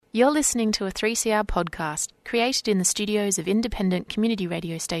You're listening to a 3CR podcast created in the studios of independent community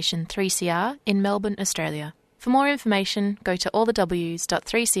radio station 3CR in Melbourne, Australia. For more information, go to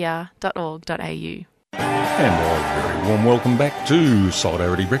allthews.3cr.org.au. And a very warm welcome back to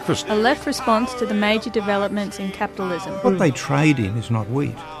Solidarity Breakfast. A left response to the major developments in capitalism. What they trade in is not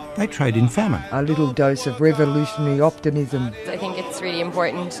wheat. They trade in famine. A little dose of revolutionary optimism. I think it's really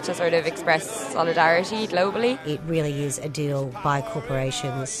important to sort of express solidarity globally. It really is a deal by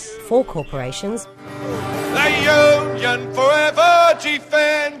corporations, for corporations. The union forever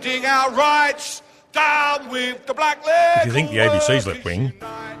defending our rights. Down with the black leg. If you think the ABC's left wing,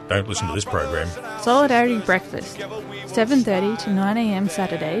 don't listen to this program. Solidarity Breakfast, 7:30 to 9am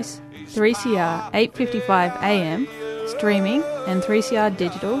Saturdays, 3CR 8:55 AM, streaming and 3CR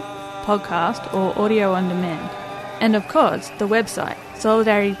digital, podcast or audio on demand. And of course, the website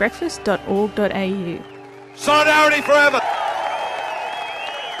solidaritybreakfast.org.au. Solidarity forever.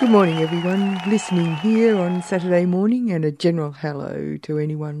 Good morning, everyone listening here on Saturday morning, and a general hello to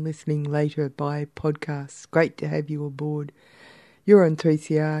anyone listening later by podcast. Great to have you aboard. You're on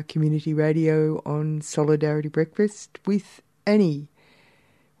 3CR Community Radio on Solidarity Breakfast with Annie.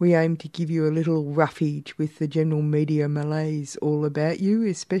 We aim to give you a little roughage with the general media malaise all about you,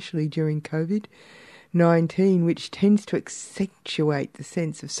 especially during COVID-19, which tends to accentuate the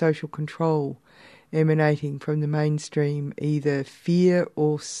sense of social control emanating from the mainstream, either fear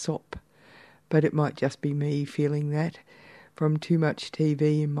or sop. But it might just be me feeling that from too much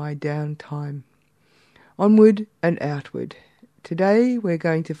TV in my downtime. Onward and outward. Today we're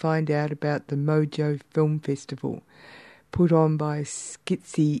going to find out about the Mojo Film Festival, put on by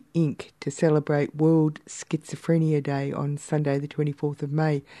Schizzy Inc. to celebrate World Schizophrenia Day on Sunday the 24th of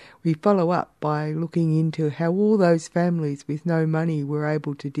May. We follow up by looking into how all those families with no money were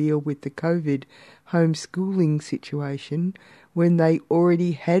able to deal with the COVID homeschooling situation when they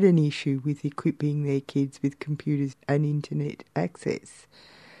already had an issue with equipping their kids with computers and internet access.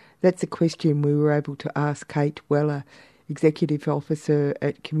 That's a question we were able to ask Kate Weller, Executive Officer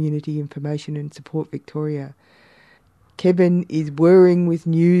at Community Information and Support Victoria. Kevin is whirring with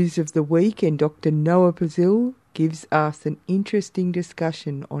news of the week, and Dr. Noah Brazil gives us an interesting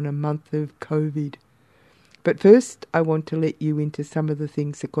discussion on a month of COVID. But first, I want to let you into some of the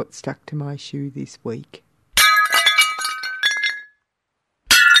things that got stuck to my shoe this week.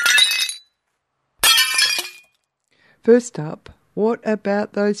 First up, what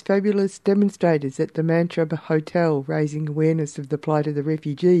about those fabulous demonstrators at the Mantra Hotel raising awareness of the plight of the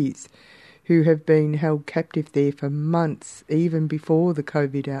refugees who have been held captive there for months, even before the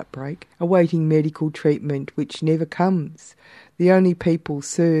COVID outbreak, awaiting medical treatment which never comes? The only people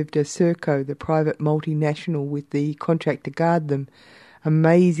served are Serco, the private multinational with the contract to guard them.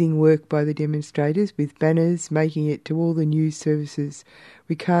 Amazing work by the demonstrators, with banners making it to all the news services.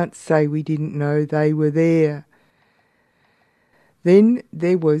 We can't say we didn't know they were there. Then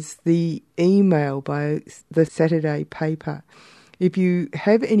there was the email by the Saturday paper. If you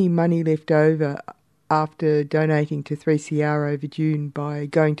have any money left over after donating to 3CR over June by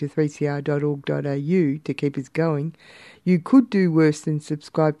going to 3cr.org.au to keep us going, you could do worse than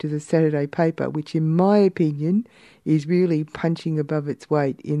subscribe to the Saturday paper, which in my opinion is really punching above its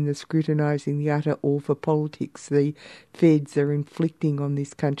weight in the scrutinising the utter awful politics the feds are inflicting on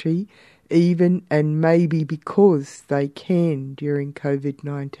this country, even and maybe because they can during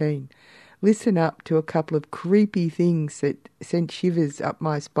COVID-19. Listen up to a couple of creepy things that sent shivers up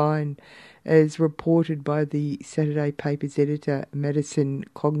my spine, as reported by the Saturday paper's editor, Madison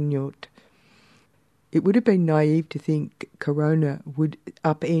Cognot. It would have been naive to think Corona would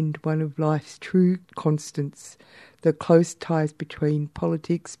upend one of life's true constants, the close ties between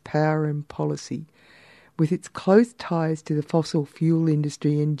politics, power and policy. With its close ties to the fossil fuel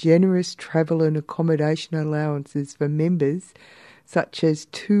industry and generous travel and accommodation allowances for members, such as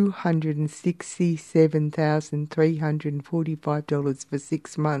 $267,345 for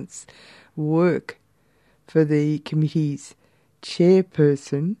 6 months' work for the committee's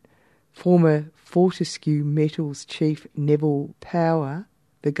chairperson, former Fortescue Metals chief Neville Power,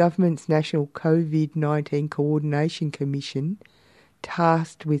 the government's National COVID-19 Coordination Commission,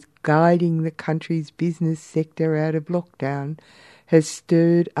 tasked with guiding the country's business sector out of lockdown, has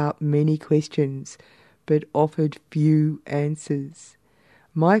stirred up many questions, but offered few answers.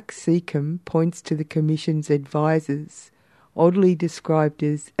 Mike Seacombe points to the Commission's advisers, oddly described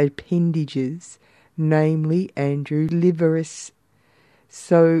as appendages, namely Andrew Liveris.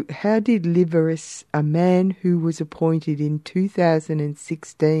 So how did Liveris, a man who was appointed in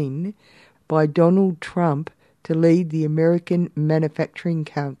 2016 by Donald Trump to lead the American Manufacturing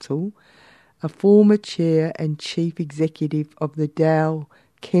Council, a former chair and chief executive of the Dow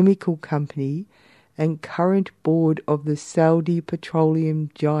chemical company and current board of the Saudi petroleum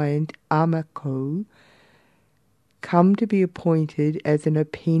giant Aramco come to be appointed as an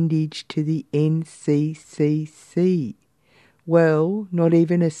appendage to the NCCC. Well, not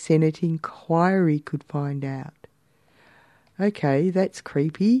even a Senate inquiry could find out. Okay, that's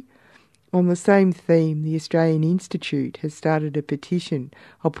creepy. On the same theme, the Australian Institute has started a petition.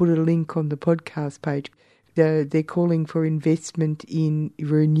 I'll put a link on the podcast page. They're calling for investment in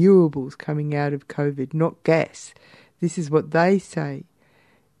renewables coming out of COVID, not gas. This is what they say.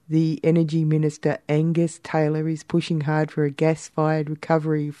 The Energy Minister Angus Taylor is pushing hard for a gas-fired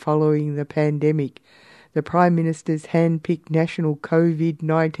recovery following the pandemic. The Prime Minister's hand-picked National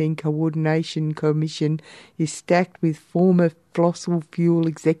COVID-19 Coordination Commission is stacked with former fossil fuel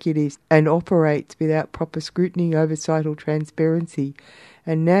executives and operates without proper scrutiny, oversight or transparency.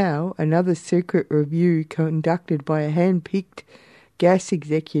 And now another secret review conducted by a hand-picked gas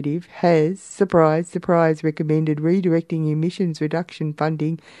executive has, surprise, surprise, recommended redirecting emissions reduction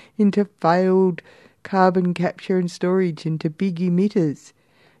funding into failed carbon capture and storage and to big emitters.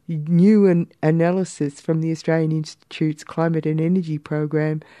 New analysis from the Australian Institute's Climate and Energy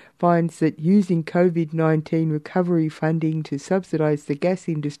Program finds that using COVID-19 recovery funding to subsidise the gas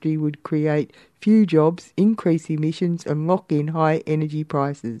industry would create few jobs, increase emissions and lock in high energy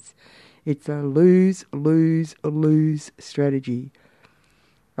prices. It's a lose-lose-lose strategy.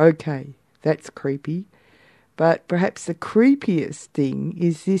 Okay, that's creepy. But perhaps the creepiest thing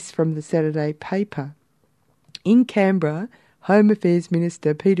is this from the Saturday paper. In Canberra, Home Affairs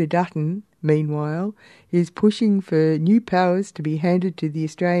Minister Peter Dutton, meanwhile, is pushing for new powers to be handed to the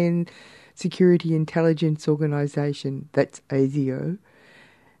Australian Security Intelligence Organisation, that's ASIO,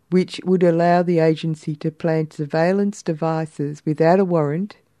 which would allow the agency to plant surveillance devices without a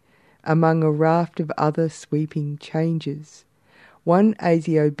warrant, among a raft of other sweeping changes. One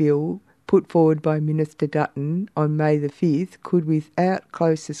ASIO bill put forward by Minister Dutton on May the 5th could, without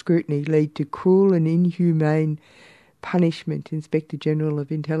closer scrutiny, lead to cruel and inhumane punishment. Inspector General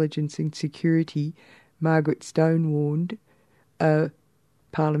of Intelligence and Security Margaret Stone warned a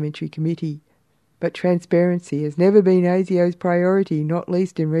parliamentary committee. But transparency has never been ASIO's priority, not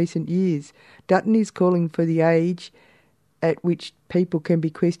least in recent years. Dutton is calling for the age at which people can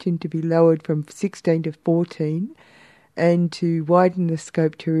be questioned to be lowered from 16 to 14 and to widen the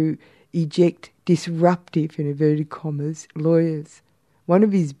scope to eject disruptive, in inverted commas, lawyers. One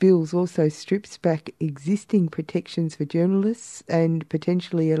of his bills also strips back existing protections for journalists and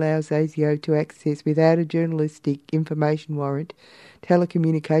potentially allows ASIO to access, without a journalistic information warrant,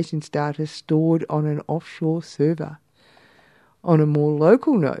 telecommunications data stored on an offshore server. On a more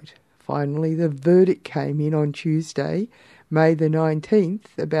local note, finally, the verdict came in on Tuesday, May the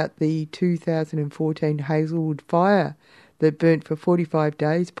 19th, about the 2014 Hazelwood fire that burnt for 45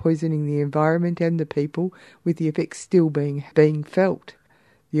 days, poisoning the environment and the people, with the effects still being felt.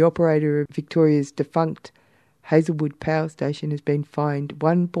 The operator of Victoria's defunct Hazelwood Power Station has been fined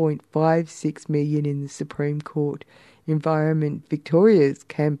 $1.56 million in the Supreme Court. Environment Victoria's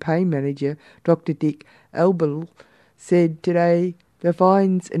campaign manager, Dr. Dick Albel, said today, the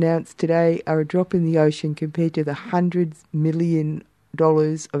fines announced today are a drop in the ocean compared to the hundreds of millions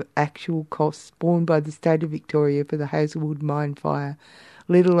of actual costs borne by the state of Victoria for the Hazelwood mine fire,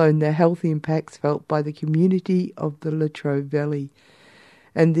 let alone the health impacts felt by the community of the Latrobe Valley.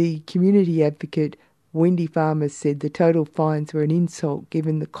 And the community advocate Wendy Farmers said the total fines were an insult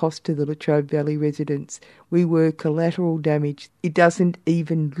given the cost to the Latrobe Valley residents. We were collateral damage. It doesn't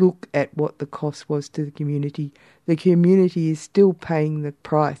even look at what the cost was to the community. The community is still paying the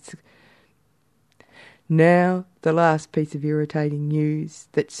price. Now, the last piece of irritating news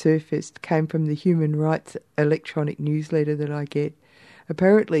that surfaced came from the Human Rights electronic newsletter that I get.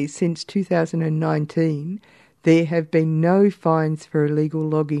 Apparently, since 2019, there have been no fines for illegal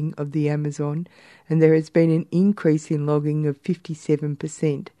logging of the Amazon, and there has been an increase in logging of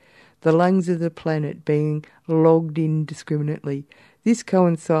 57%, the lungs of the planet being logged indiscriminately. This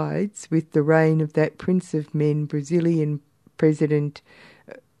coincides with the reign of that prince of men, Brazilian President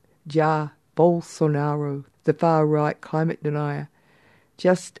Jair Bolsonaro, the far-right climate denier.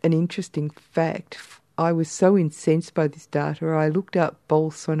 Just an interesting fact. I was so incensed by this data, I looked up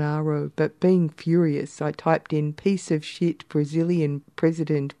Bolsonaro, but being furious, I typed in piece of shit Brazilian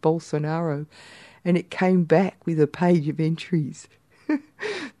President Bolsonaro, and it came back with a page of entries.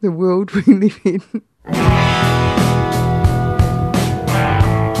 The world we live in.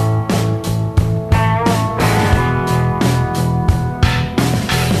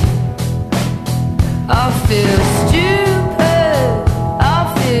 I feel stupid, I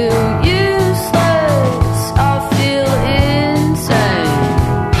feel useless, I feel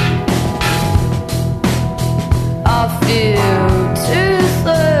insane.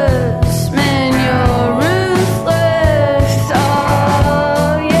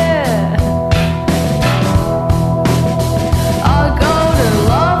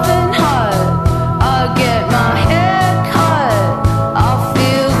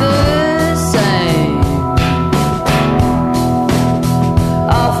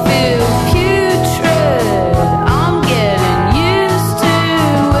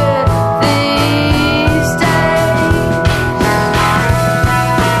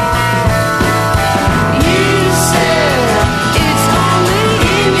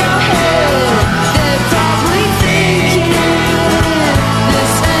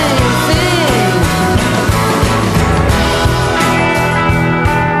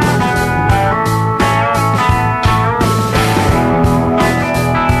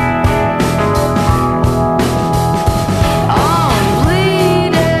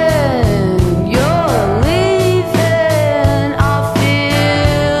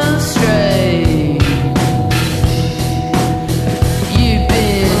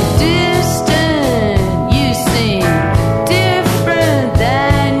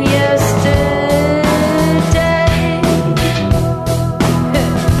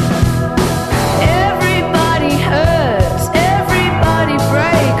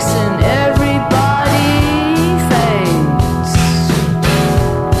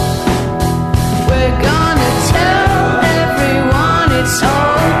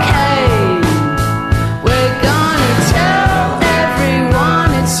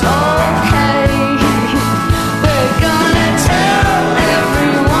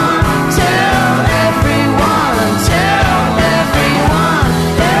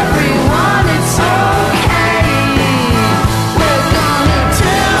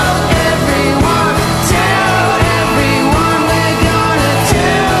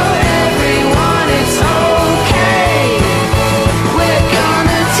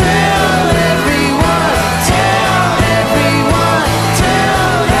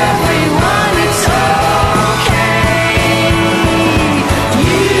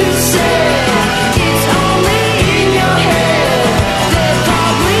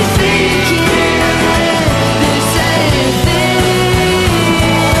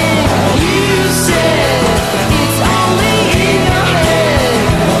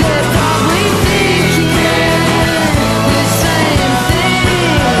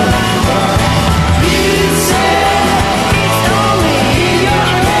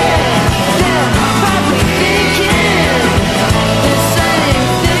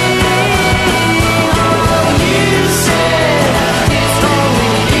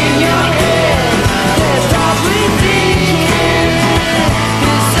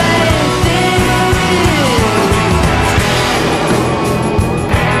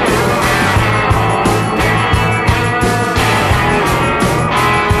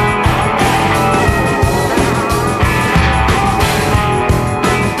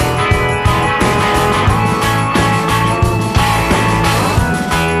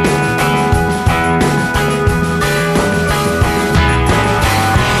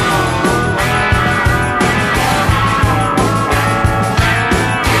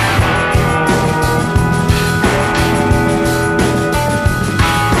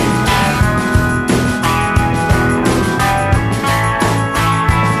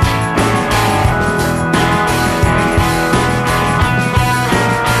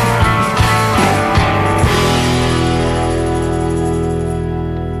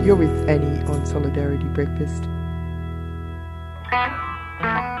 You're with Annie on Solidarity Breakfast.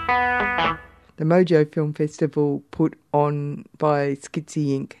 The Mojo Film Festival, put on by Schizzy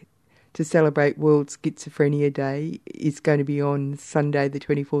Inc. to celebrate World Schizophrenia Day, is going to be on Sunday the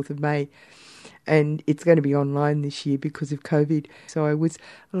 24th of May, and it's going to be online this year because of COVID. So I was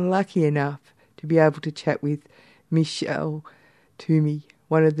lucky enough to be able to chat with Michelle Toomey,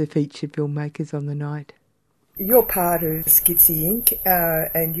 one of the featured filmmakers on the night. You're part of Schizzy Inc.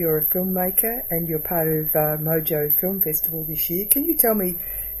 And you're a filmmaker, and you're part of Mojo Film Festival this year. Can you tell me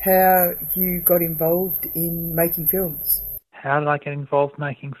how you got involved in making films? How did I get involved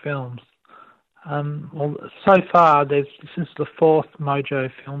making films? Well, so far, this is the 4th Mojo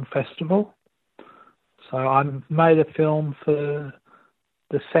Film Festival. So I made a film for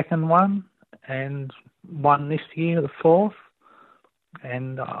the 2nd one, and one this year, the 4th.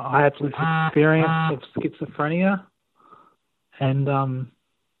 And I had lived experience of schizophrenia. And,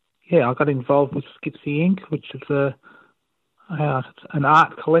 I got involved with Schizzy Inc., which is an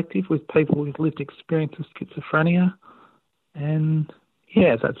art collective with people with lived experience of schizophrenia. And,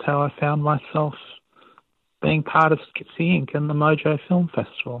 that's how I found myself being part of Schizzy Inc. and the Mojo Film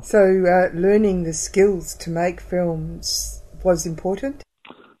Festival. So learning the skills to make films was important?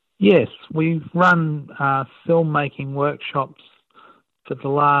 Yes, we've run filmmaking workshops for the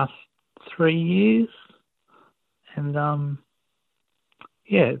last 3 years, and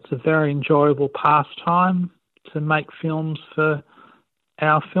it's a very enjoyable pastime to make films for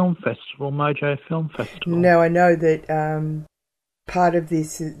our film festival, Mojo Film Festival. Now, I know that part of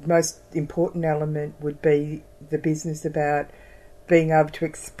this most important element would be the business about being able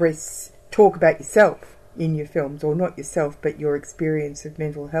to talk about yourself in your films, or not yourself, but your experience of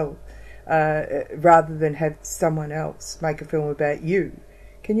mental health, rather than have someone else make a film about you.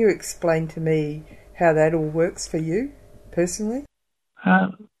 Can you explain to me how that all works for you, personally? I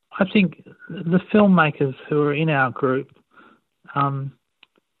think the filmmakers who are in our group,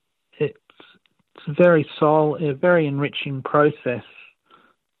 it's a very enriching process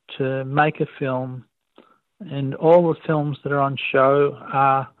to make a film, and all the films that are on show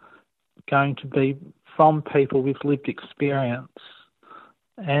are going to be from people with lived experience.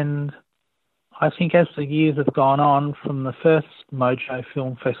 And I think as the years have gone on from the first Mojo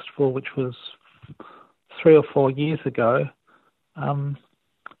Film Festival, which was 3 or 4 years ago,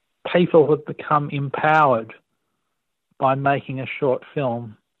 people have become empowered by making a short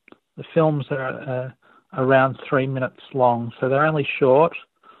film. The films are around 3 minutes long, so they're only short,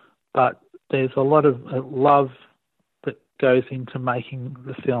 but there's a lot of love that goes into making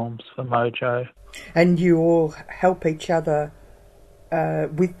the films for Mojo. And you all help each other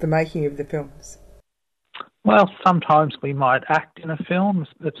with the making of the films? Well, sometimes we might act in a film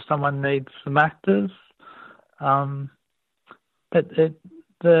if someone needs some actors. But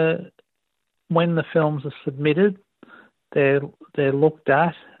when the films are submitted, they're looked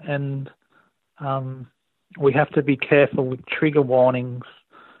at, and we have to be careful with trigger warnings,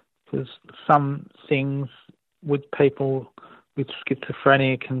 because some things with people with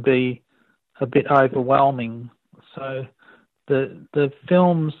schizophrenia can be a bit overwhelming. So the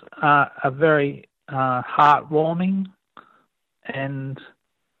films are very heartwarming, and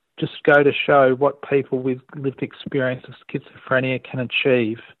just go to show what people with lived experience of schizophrenia can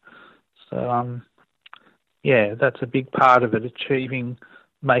achieve. So, that's a big part of it,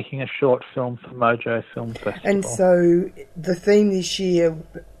 making a short film for Mojo Film Festival. And so the theme this year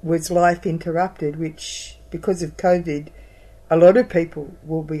was Life Interrupted, which, because of COVID, a lot of people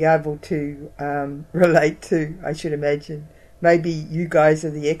will be able to relate to, I should imagine. Maybe you guys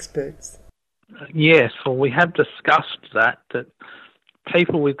are the experts. Yes, well, we have discussed that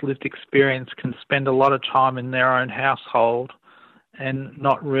people with lived experience can spend a lot of time in their own household and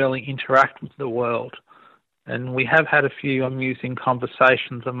not really interact with the world. And we have had a few amusing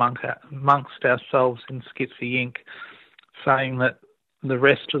conversations amongst ourselves in Schizzy Inc., saying that the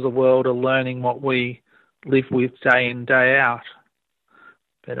rest of the world are learning what we live with day in, day out.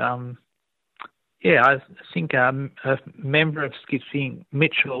 But, I think a member of Schizzy Inc.,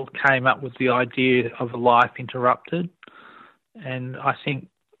 Mitchell, came up with the idea of a life interrupted. And I think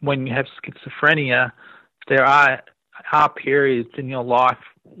when you have schizophrenia, there are periods in your life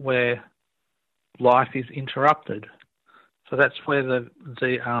where life is interrupted. So that's where the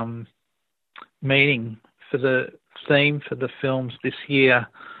meaning for the theme for the films this year.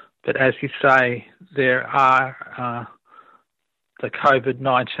 But as you say, there are the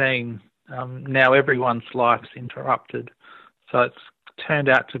COVID-19. Now everyone's life's interrupted. So it's turned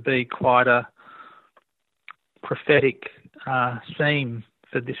out to be quite a prophetic theme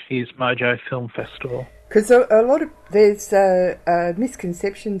for this year's Mojo Film Festival. Because there's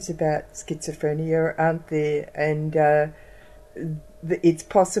misconceptions about schizophrenia, aren't there? And it's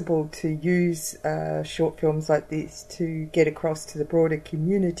possible to use short films like this to get across to the broader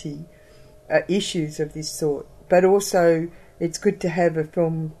community issues of this sort. But also, it's good to have a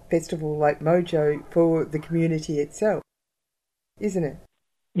film festival like Mojo for the community itself, isn't it?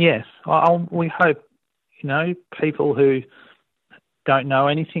 Yes. We hope, people who don't know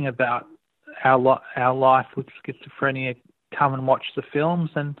anything about our life with schizophrenia come and watch the films.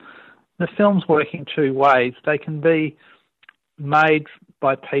 And the films work in two ways. They can be made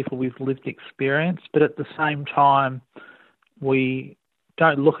by people with lived experience, but at the same time, we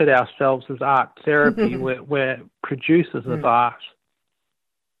don't look at ourselves as art therapy. We're producers of art.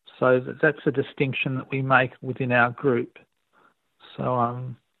 So that's a distinction that we make within our group. So,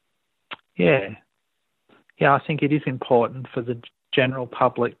 I think it is important for the general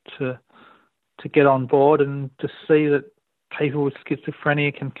public to get on board and to see that people with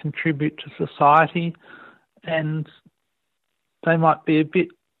schizophrenia can contribute to society, and they might be a bit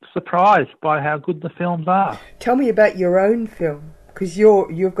surprised by how good the films are. Tell me about your own film, because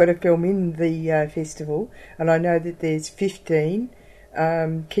you've got a film in the festival, and I know that there's 15.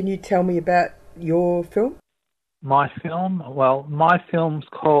 Can you tell me about your film? My film? Well, my film's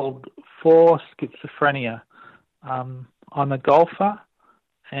called For Schizophrenia. I'm a golfer,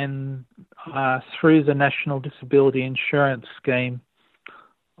 and through the National Disability Insurance Scheme,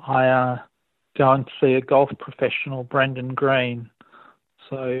 I go and see a golf professional, Brendan Green.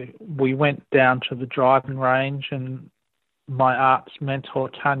 So we went down to the driving range, and my arts mentor,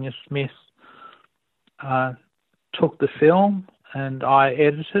 Tanya Smith, took the film and I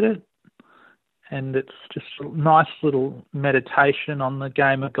edited it. And it's just a nice little meditation on the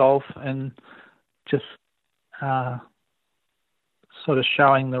game of golf and just sort of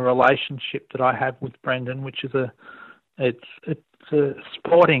showing the relationship that I have with Brendan, which is it's a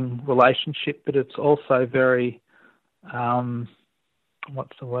sporting relationship, but it's also very,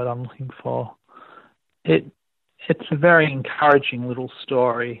 what's the word I'm looking for? It's a very encouraging little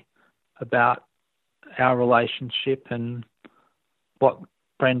story about our relationship and what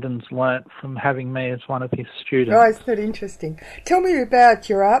Brendan's learnt from having me as one of his students. Oh, isn't that interesting? Tell me about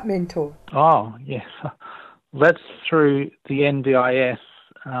your art mentor. Oh, yes. That's through the NDIS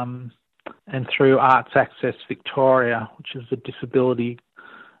and through Arts Access Victoria, which is a disability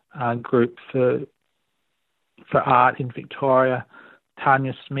group for art in Victoria.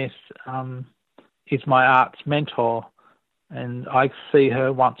 Tanya Smith is my arts mentor, and I see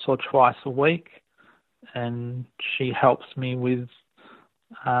her once or twice a week, and she helps me with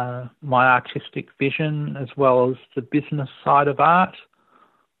my artistic vision as well as the business side of art.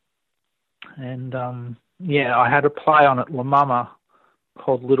 And I had a play on at La Mama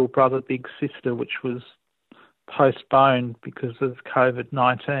called Little Brother Big Sister, which was postponed because of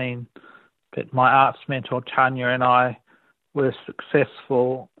COVID-19. But my arts mentor Tanya and I were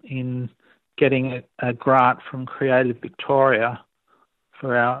successful in getting a grant from Creative Victoria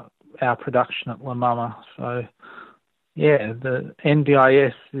for our production at La Mama. So the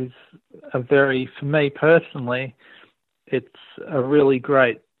NDIS is for me personally, it's a really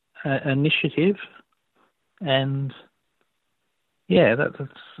great initiative. And that's a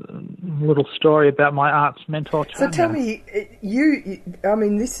little story about my arts mentor, Tanya. So tell me,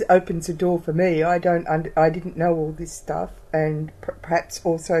 this opens a door for me. I didn't know all this stuff, and perhaps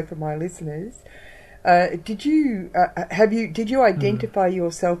also for my listeners. Did you identify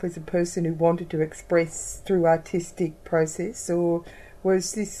yourself as a person who wanted to express through artistic process, or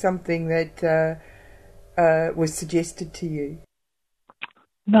was this something that was suggested to you?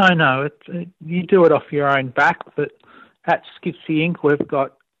 No. You do it off your own back. But at Schizzy Inc., we've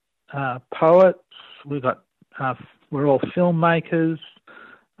got poets. We're all filmmakers,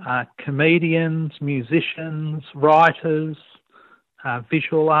 comedians, musicians, writers,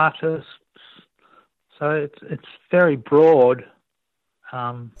 visual artists. So it's very broad.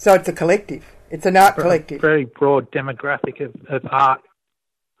 So it's a collective. It's an art collective. Very broad demographic of art.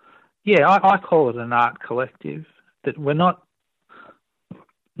 Yeah, I call it an art collective. That we're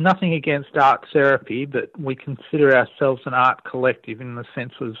nothing against art therapy, but we consider ourselves an art collective in the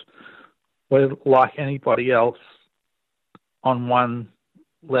sense of we're like anybody else on one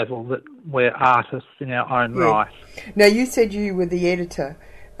level, that we're artists in our own right. Now, you said you were the editor.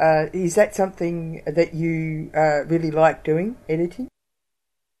 Is that something that you really like doing, editing?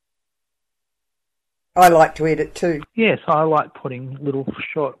 I like to edit too. Yes, I like putting little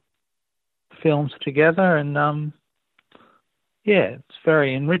short films together, and it's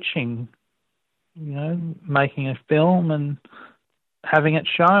very enriching, making a film and having it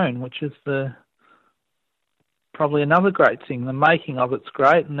shown, which is the probably another great thing. The making of it's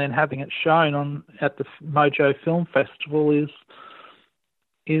great, and then having it shown at the Mojo Film Festival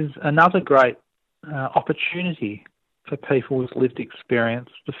is another great opportunity for people with lived experience.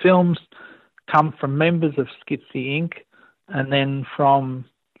 The films come from members of Schizzy Inc. and then from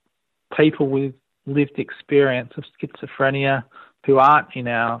people with lived experience of schizophrenia who aren't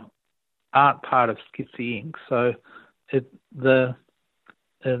part of Schizzy Inc. So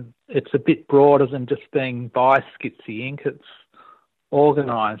it's a bit broader than just being by Schizzy Inc. It's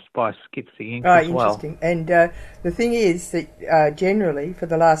organised by Schizzy Inc. as well. Interesting. And the thing is that generally for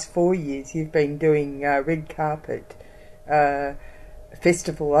the last 4 years you've been doing red carpet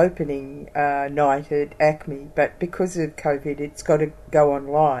festival opening night at Acme, but because of COVID it's got to go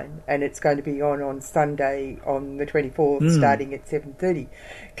online, and it's going to be on Sunday on the 24th starting at 7:30.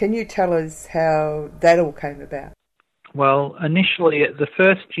 Can you tell us how that all came about? Well, initially, the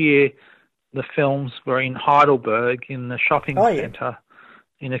first year, the films were in Heidelberg in the shopping centre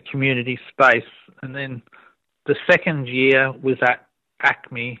in a community space. And then the second year was at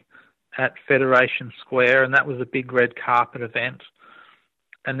Acme at Federation Square, and that was a big red carpet event.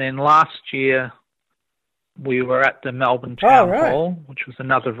 And then last year, we were at the Melbourne Town Hall, which was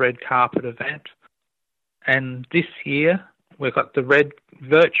another red carpet event. And this year, we've got the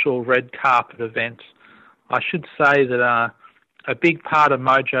virtual red carpet event. I should say that a big part of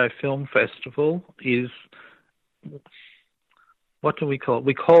Mojo Film Festival is, what do we call it?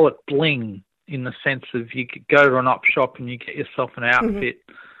 We call it bling, in the sense of you go to an op shop and you get yourself an outfit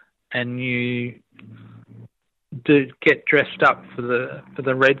and you do get dressed up for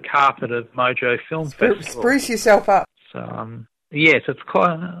the red carpet of Mojo Film Festival. Spruce yourself up. So yes, it's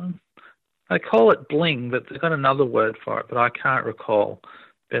they call it bling, but they've got another word for it, but I can't recall.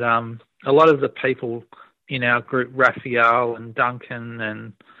 But a lot of the people in our group, Raphael and Duncan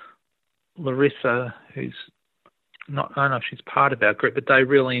and Larissa, who's not, I don't know if she's part of our group, but they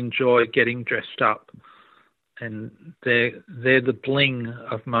really enjoy getting dressed up, and they're the bling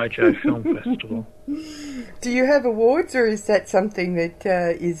of Mojo Film Festival. Do you have awards, or is that something that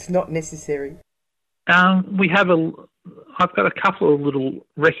is not necessary? We have I've got a couple of little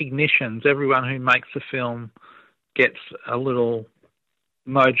recognitions. Everyone who makes a film gets a little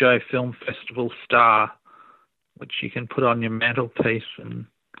Mojo Film Festival star, which you can put on your mantelpiece and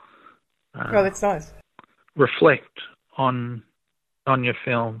that's nice. Reflect on your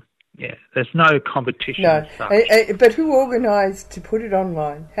film. Yeah, there's no competition. No, but who organised to put it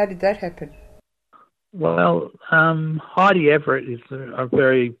online? How did that happen? Well, Heidi Everett is a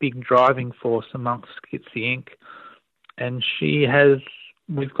very big driving force amongst Schizzy Inc. And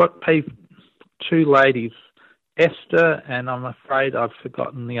we've got two ladies, Esther, and I'm afraid I've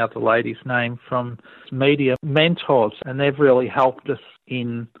forgotten the other lady's name, from Media Mentors, and they've really helped us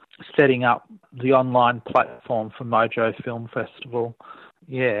in setting up the online platform for Mojo Film Festival.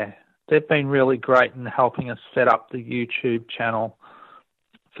 Yeah, they've been really great in helping us set up the YouTube channel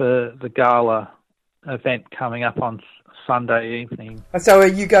for the gala event coming up on Sunday evening. So are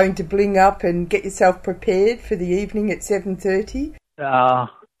you going to bling up and get yourself prepared for the evening at 7:30?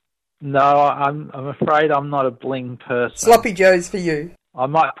 No, I'm afraid I'm not a bling person. Sloppy Joes for you. I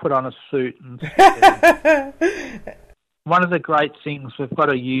might put on a suit. One of the great things, we've got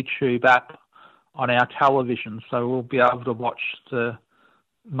a YouTube app on our television, so we'll be able to watch the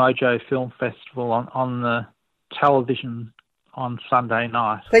Mojo Film Festival on the television on Sunday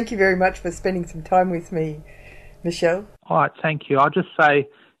night. Thank you very much for spending some time with me, Michelle. All right, thank you. I'll just say,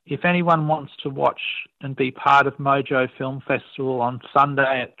 if anyone wants to watch and be part of Mojo Film Festival on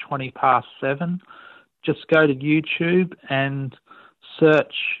Sunday at 7:20, just go to YouTube and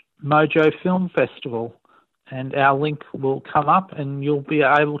search Mojo Film Festival, and our link will come up and you'll be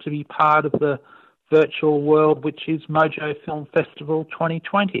able to be part of the virtual world, which is Mojo Film Festival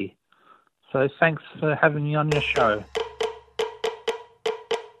 2020. So thanks for having me on your show.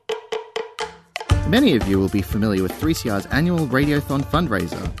 Many of you will be familiar with 3CR's annual Radiothon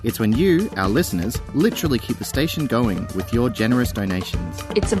fundraiser. It's when you, our listeners, literally keep the station going with your generous donations.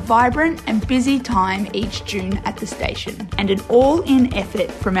 It's a vibrant and busy time each June at the station, and an all-in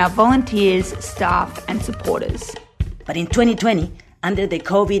effort from our volunteers, staff and supporters. But in 2020, under the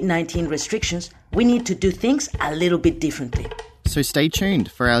COVID-19 restrictions, we need to do things a little bit differently. So stay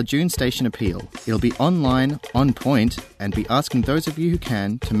tuned for our June station appeal. It'll be online, on point, and be asking those of you who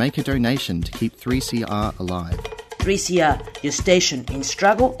can to make a donation to keep 3CR alive. 3CR, your station in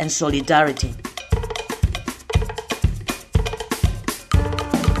struggle and solidarity.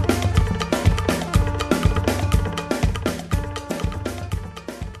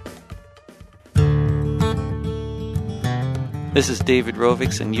 This is David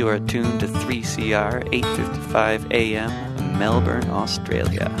Rovics, and you are tuned to 3CR 8:55 AM, Melbourne,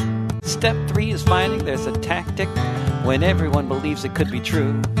 Australia. Step 3 is finding there's a tactic when everyone believes it could be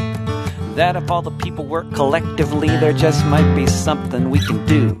true. That if all the people work collectively, there just might be something we can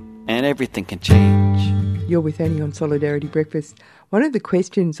do, and everything can change. You're with Annie on Solidarity Breakfast. One of the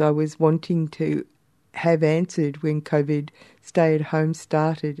questions I was wanting to have answered when COVID stay-at-home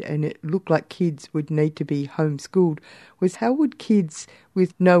started and it looked like kids would need to be homeschooled was how would kids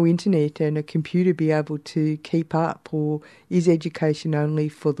with no internet and a computer be able to keep up, or is education only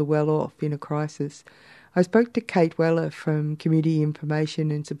for the well-off in a crisis? I spoke to Kate Weller from Community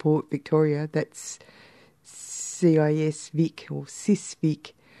Information and Support Victoria, that's CIS-Vic or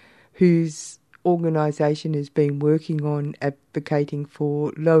CIS-Vic, whose organisation has been working on advocating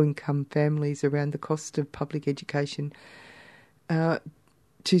for low-income families around the cost of public education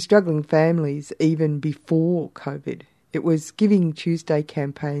to struggling families even before COVID. It was Giving Tuesday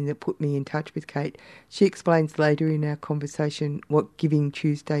campaign that put me in touch with Kate. She explains later in our conversation what Giving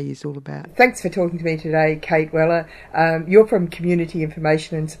Tuesday is all about. Thanks for talking to me today, Kate Weller. You're from Community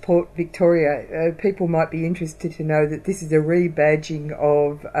Information and Support Victoria. People might be interested to know that this is a rebadging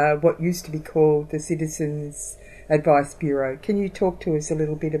of what used to be called the Citizens Advice Bureau. Can you talk to us a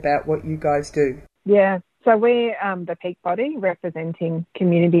little bit about what you guys do? Yeah. So we're the peak body representing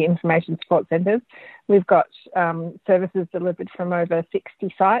community information support centres. We've got services delivered from over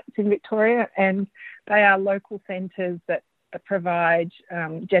 60 sites in Victoria, and they are local centres that provide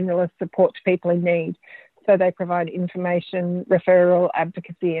generalist support to people in need. So they provide information, referral,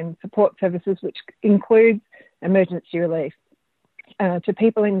 advocacy and support services, which includes emergency relief to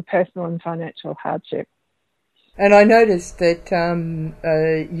people in personal and financial hardship. And I noticed that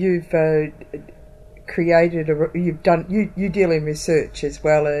you've created you deal in research as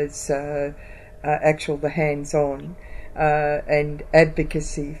well as the hands-on and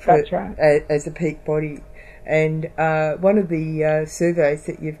advocacy for That's right. As a peak body. And one of the surveys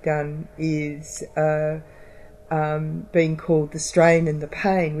that you've done is being called The Strain and the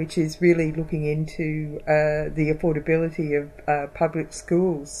Pain, which is really looking into the affordability of public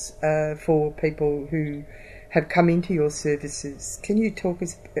schools for people who have come into your services. Can you talk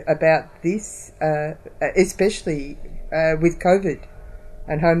us about this, especially with COVID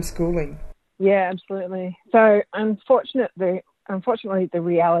and homeschooling? Yeah, absolutely. So unfortunately, the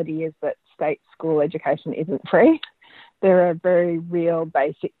reality is that state school education isn't free. There are very real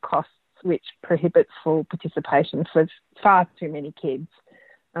basic costs which prohibit full participation for far too many kids.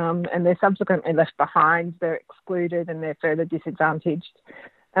 And they're subsequently left behind, they're excluded and they're further disadvantaged.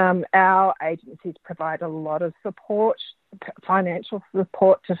 Our agencies provide a lot of support, financial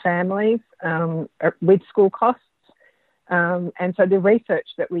support to families with school costs. And so the research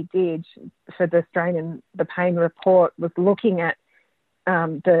that we did for the Strain and the Pain report was looking at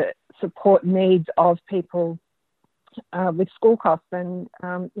the support needs of people with school costs. And,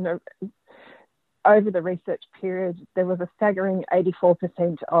 over the research period, there was a staggering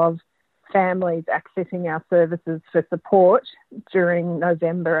 84% of families accessing our services for support during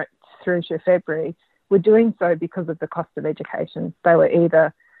November through to February were doing so because of the cost of education. They were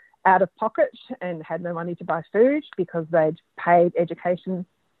either out of pocket and had no money to buy food because they'd paid education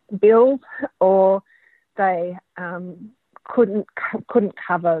bills, or they couldn't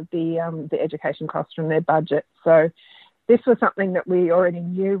cover the education costs from their budget. So this was something that we already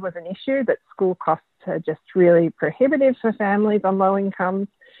knew was an issue, that school costs are just really prohibitive for families on low incomes.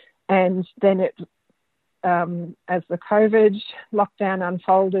 And then as the COVID lockdown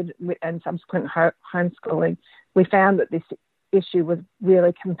unfolded and subsequent homeschooling, we found that this issue was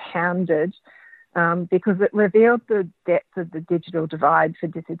really compounded because it revealed the depth of the digital divide for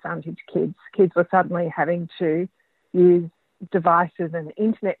disadvantaged kids. Kids were suddenly having to use devices and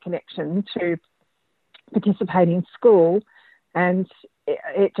internet connection to participate in school, and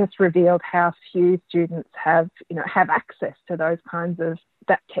it just revealed how few students have access to those kinds of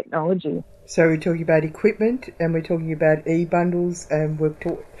that technology. So we're talking about equipment, and we're talking about e-bundles, and we're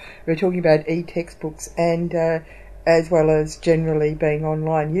talking about e-textbooks, and as well as generally being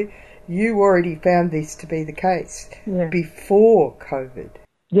online. You already found this to be the case before COVID.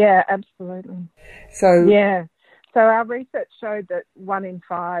 Yeah, absolutely. So our research showed that 1 in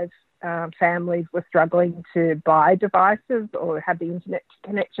 5 families were struggling to buy devices or have the internet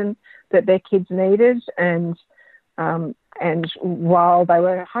connection that their kids needed, and while they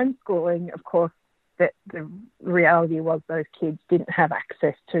were homeschooling, of course, that the reality was those kids didn't have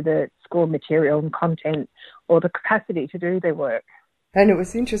access to the school material and content or the capacity to do their work. And it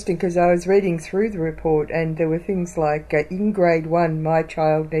was interesting because I was reading through the report and there were things like, in grade 1, my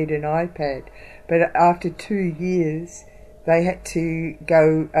child needed an iPad, but after 2 years, They had to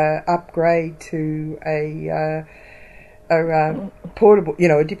go upgrade to a portable,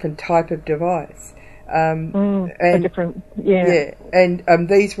 a different type of device. And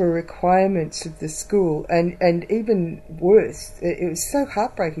these were requirements of the school, and even worse, it was so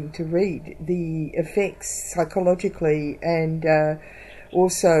heartbreaking to read the effects psychologically and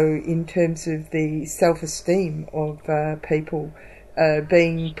also in terms of the self-esteem of people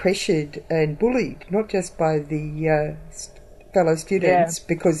being pressured and bullied, not just by the fellow students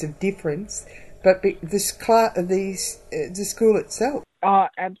because of difference, but the school itself. Oh,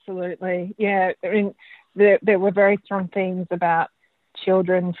 absolutely. Yeah, I mean, there were very strong themes about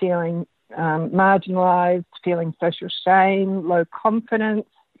children feeling marginalised, feeling social shame, low confidence,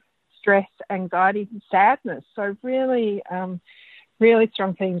 stress, anxiety, and sadness. So really, really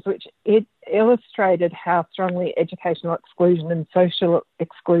strong themes, which it illustrated how strongly educational exclusion and social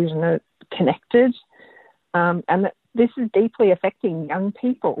exclusion are connected, and that this is deeply affecting young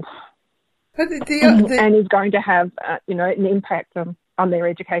people. And is going to have, an impact on their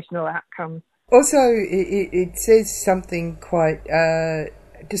educational outcomes. Also, it says something quite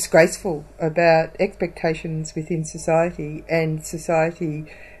disgraceful about expectations within society and society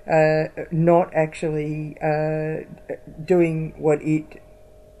not actually doing what it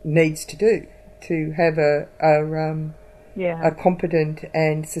needs to do to have a competent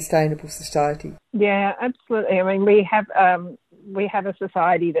and sustainable society. Yeah, absolutely. I mean, we have a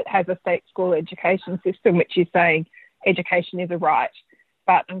society that has a state school education system which is saying education is a right,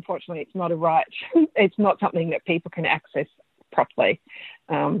 but unfortunately it's not a right. It's not something that people can access properly.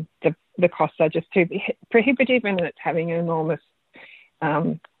 The costs are just too prohibitive, and it's having an enormous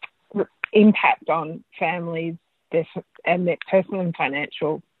impact on families and their personal and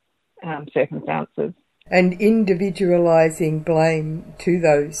financial circumstances. And individualising blame to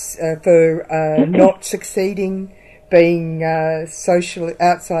those for not succeeding, being social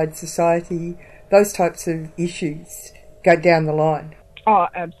outside society, those types of issues go down the line. Oh,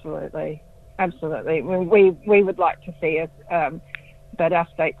 absolutely, absolutely. We would like to see that our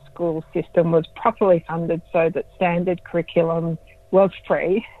state school system was properly funded so that standard curriculum was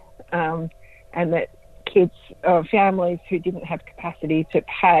free, and that kids or families who didn't have capacity to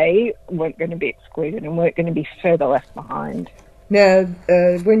pay weren't going to be excluded and weren't going to be further left behind. Now,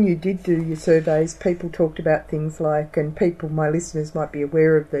 when you did do your surveys, people talked about things like, and my listeners might be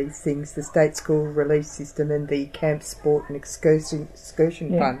aware of these things, the state school relief system and the camp sport and excursion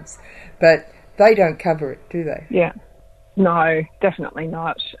funds, but they don't cover it, do they? Yeah. No, definitely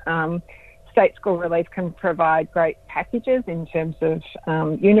not. State school relief can provide great packages in terms of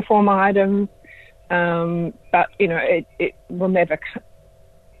uniform items, but it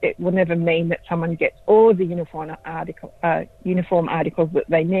will never mean that someone gets all of the uniform articles that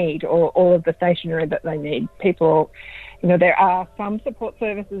they need, or all of the stationery that they need. People, there are some support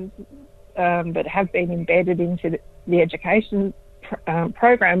services that have been embedded into the education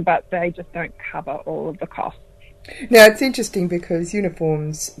program, but they just don't cover all of the costs. Now, it's interesting because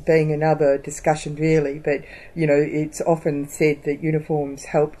uniforms being another discussion really, but, it's often said that uniforms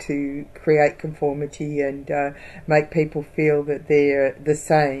help to create conformity and make people feel that they're the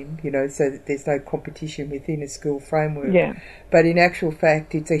same, so that there's no competition within a school framework. Yeah. But in actual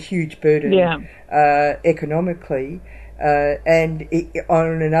fact, it's a huge burden economically, and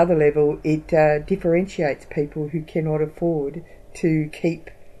on another level, it differentiates people who cannot afford to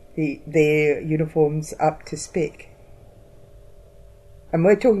keep their uniforms up to spec. And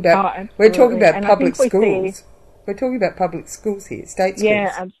we're talking about public schools. We're talking about public schools here, state schools.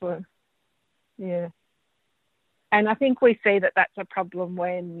 Yeah, absolutely. Yeah. And I think we see that that's a problem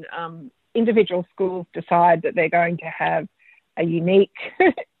when individual schools decide that they're going to have a unique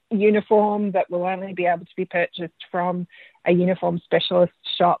uniform that will only be able to be purchased from a uniform specialist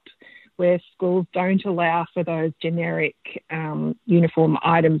shop, where schools don't allow for those generic uniform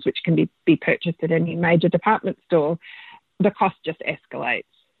items which can be purchased at any major department store. The cost just escalates.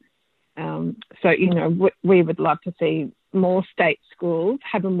 So, we would love to see more state schools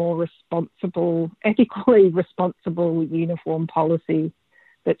have a more responsible, ethically responsible uniform policy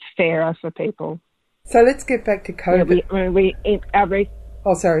that's fairer for people. So let's get back to COVID.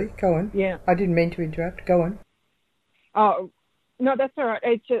 Oh, sorry, go on. Yeah. I didn't mean to interrupt. Go on. Oh, no, that's all right.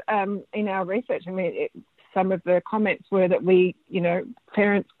 It's in our research, some of the comments were that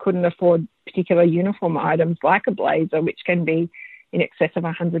parents couldn't afford particular uniform items like a blazer, which can be in excess of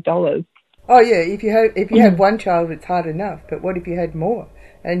 $100. Oh yeah, if you have one child, it's hard enough. But what if you had more?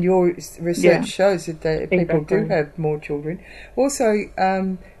 And your research shows that people do have more children. Also,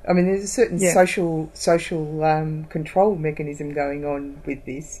 there's a certain social control mechanism going on with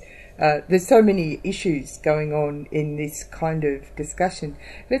this. There's so many issues going on in this kind of discussion.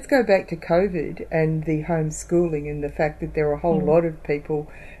 Let's go back to COVID and the homeschooling and the fact that there are a whole lot of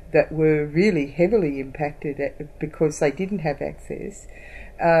people that were really heavily impacted because they didn't have access.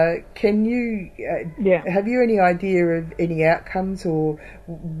 Can you have you any idea of any outcomes, or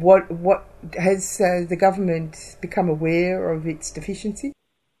what has the government become aware of its deficiency?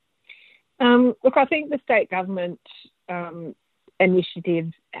 Look, I think the state government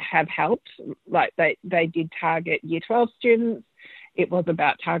initiatives have helped. Like they did target Year 12 students. It was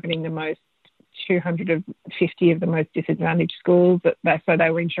about targeting the most 250 of the most disadvantaged schools. So they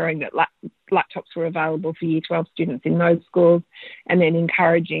were ensuring that laptops were available for Year 12 students in those schools, and then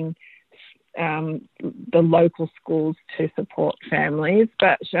encouraging the local schools to support families.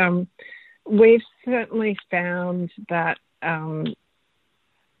 But we've certainly found that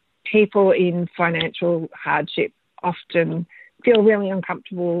people in financial hardship often feel really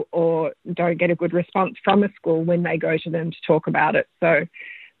uncomfortable or don't get a good response from a school when they go to them to talk about it. So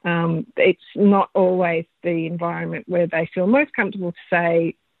it's not always the environment where they feel most comfortable to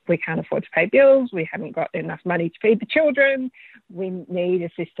say, we can't afford to pay bills, we haven't got enough money to feed the children, we need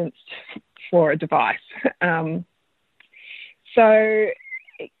assistance for a device. So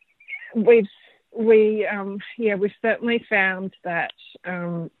we've certainly found that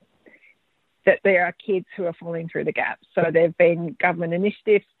that there are kids who are falling through the gaps. So there have been government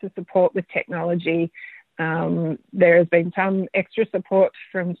initiatives to support with technology. There has been some extra support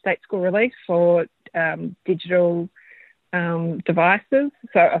from State School Relief for digital devices,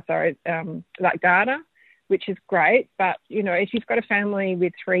 like data, which is great. But, you know, if you've got a family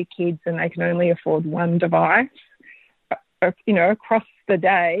with 3 kids and they can only afford one device, you know, across the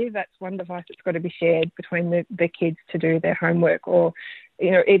day, that's one device that's got to be shared between the kids to do their homework. Or,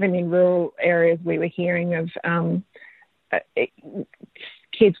 you know, even in rural areas we were hearing of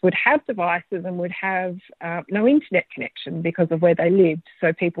kids would have devices and would have no internet connection because of where they lived.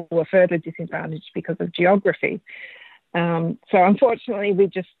 So people were further disadvantaged because of geography. So unfortunately,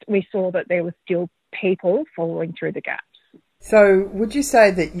 we saw that there were still people falling through the gaps. So would you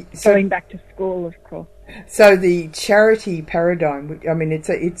say that... Going back to school, of course. So the charity paradigm, I mean,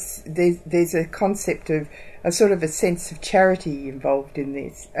 there's a concept of a sort of a sense of charity involved in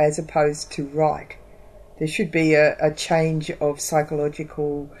this as opposed to right. There should be a change of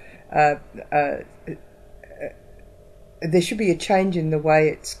psychological... there should be a change in the way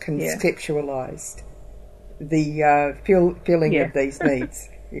it's conceptualised, the filling of these needs.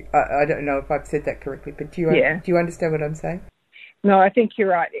 I don't know if I've said that correctly, but do you understand what I'm saying? No, I think you're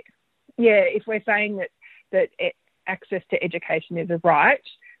right. Yeah, if we're saying that access to education is a right,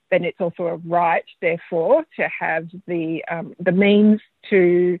 then it's also a right, therefore, to have the means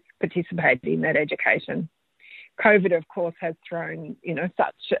to participate in that education. COVID, of course, has thrown, you know,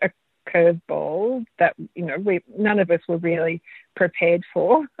 such a curveball that, you know, none of us were really prepared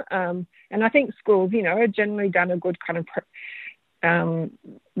for. And I think schools, you know, have generally done a good kind of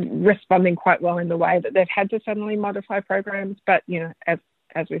responding quite well in the way that they've had to suddenly modify programs. But, you know,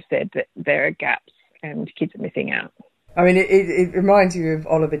 as we've said, there are gaps and kids are missing out. I mean, it reminds you of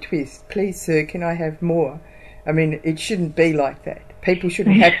Oliver Twist. Please, sir, can I have more? I mean, it shouldn't be like that. People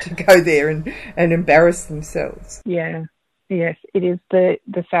shouldn't have to go there and embarrass themselves. Yeah, yes, it is the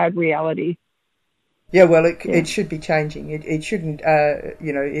sad reality. Yeah, well, it should be changing. It shouldn't,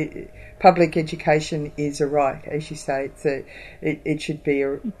 you know, public education is a right, as you say. It should be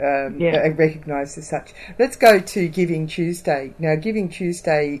recognised as such. Let's go to Giving Tuesday. Now, Giving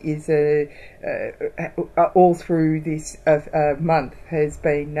Tuesday is all through this month has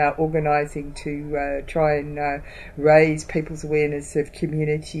been organising to try and raise people's awareness of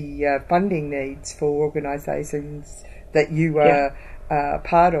community funding needs for organisations that you are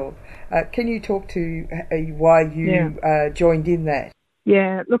part of. Can you talk to why you joined in that?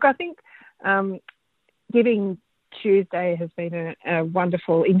 Yeah, look, I think Giving Tuesday has been a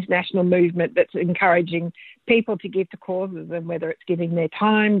wonderful international movement that's encouraging people to give to causes, and whether it's giving their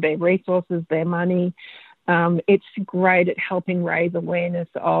time, their resources, their money. It's great at helping raise awareness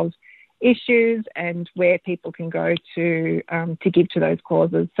of issues and where people can go to give to those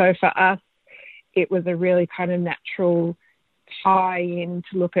causes. So for us, it was a really kind of natural tie-in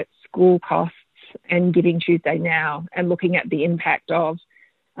to look at school costs and Giving Tuesday now, and looking at the impact of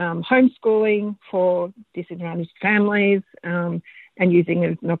homeschooling for disadvantaged families, and using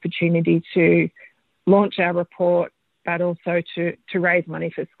it as an opportunity to launch our report, but also to raise money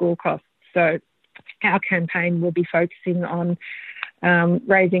for school costs. So our campaign will be focusing on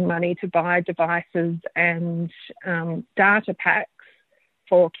raising money to buy devices and data packs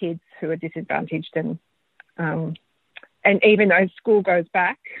for kids who are disadvantaged. And even though school goes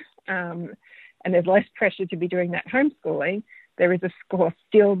back and there's less pressure to be doing that homeschooling, there is, of course,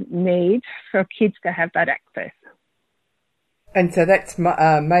 still need for kids to have that access. And so that's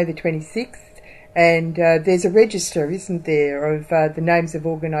May the 26th, and there's a register, isn't there, of the names of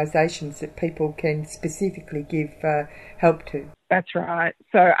organisations that people can specifically give help to? That's right.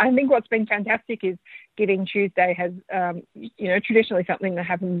 So I think what's been fantastic is Giving Tuesday has, traditionally something that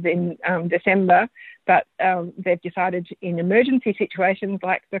happens in December, but they've decided in emergency situations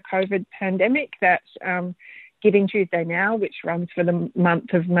like the COVID pandemic that Giving Tuesday Now, which runs for the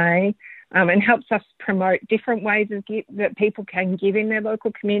month of May, and helps us promote different ways that people can give in their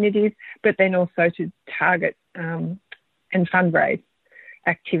local communities, but then also to target and fundraise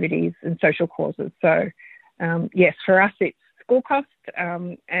activities and social causes. So, yes, for us it's school cost,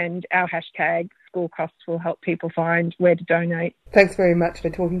 and our hashtag school costs will help people find where to donate. Thanks very much for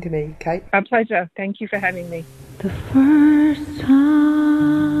talking to me, Kate. A pleasure. Thank you for having me. The first time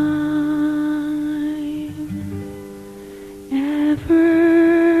ever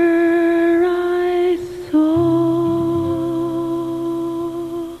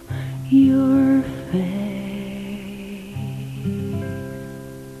your face,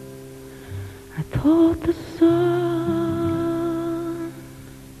 I thought the sun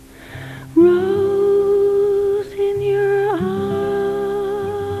rose in your eyes,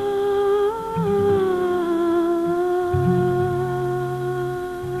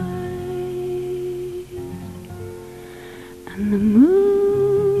 and the moon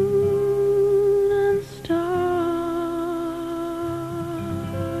and stars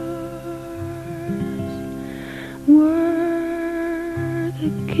were the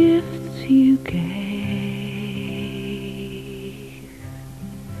gifts you gave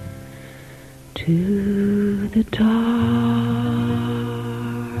to the dark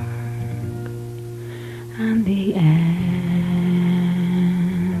and the endless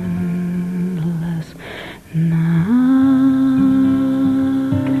night.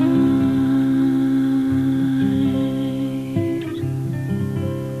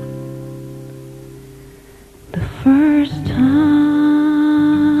 The first time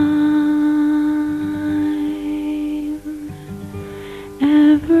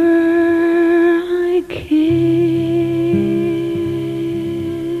ever I kissed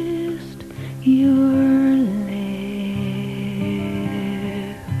your lips,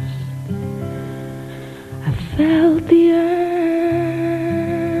 I felt the earth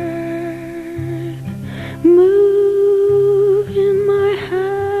move in my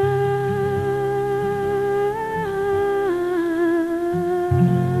hands,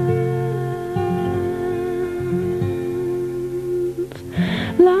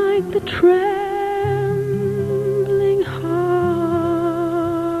 like the trembling heart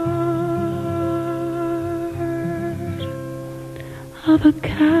of a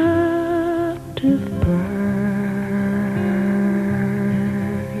captive bird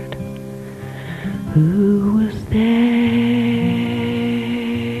who was there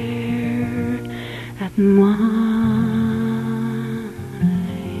at my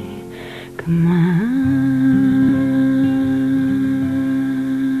command.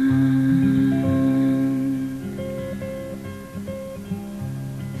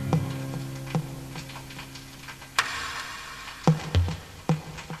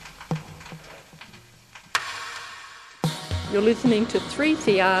 You're listening to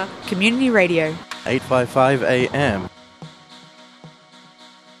 3CR Community Radio. 855 AM.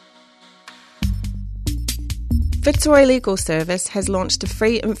 Fitzroy Legal Service has launched a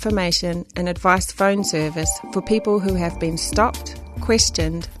free information and advice phone service for people who have been stopped,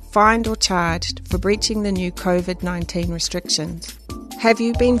 questioned, fined or charged for breaching the new COVID-19 restrictions. Have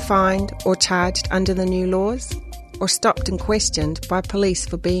you been fined or charged under the new laws? Or stopped and questioned by police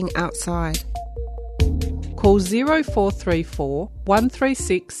for being outside? Call 0434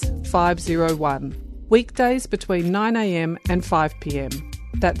 136 501. Weekdays between 9am and 5pm.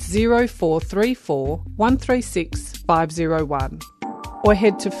 That's 0434 136 501. Or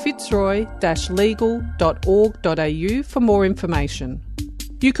head to fitzroy-legal.org.au for more information.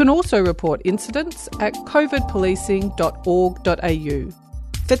 You can also report incidents at covidpolicing.org.au.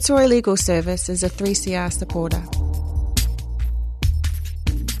 Fitzroy Legal Service is a 3CR supporter.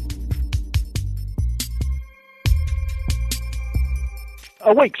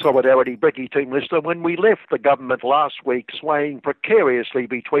 A weak solidarity, Brecky team listener, when we left the government last week swaying precariously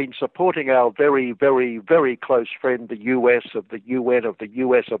between supporting our very, very, very close friend, the US of the UN of the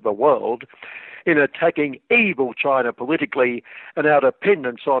US of the world, in attacking evil China politically and our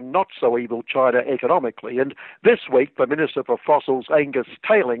dependence on not-so-evil China economically. And this week, the Minister for Fossils, Angus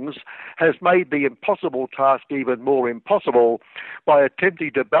Tailings, has made the impossible task even more impossible by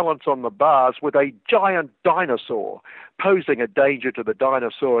attempting to balance on the bars with a giant dinosaur, posing a danger to the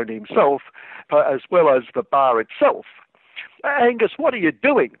dinosaur and himself, as well as the bar itself. Angus, what are you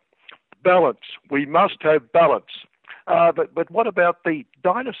doing? Balance. We must have balance. But what about the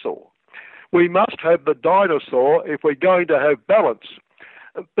dinosaur? We must have the dinosaur if we're going to have balance.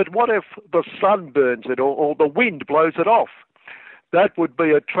 But what if the sun burns it or the wind blows it off? That would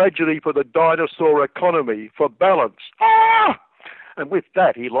be a tragedy for the dinosaur economy, for balance. Ah! And with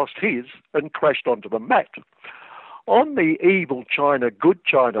that, he lost his and crashed onto the mat. On the evil China, good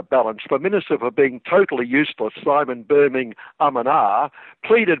China balance, the Minister for being totally useless, Simon Birming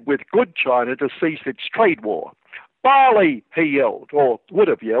pleaded with good China to cease its trade war. Barley, he yelled, or would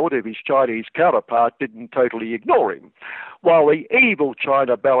have yelled if his Chinese counterpart didn't totally ignore him, while the evil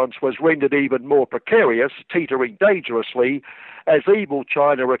China balance was rendered even more precarious, teetering dangerously, as evil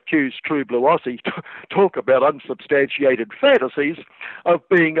China accused True Blue Aussie, talk about unsubstantiated fantasies, of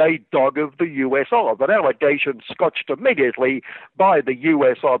being a dog of the US of, an allegation scotched immediately by the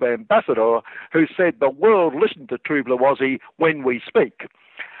US of ambassador, who said the world listened to True Blue Aussie when we speak.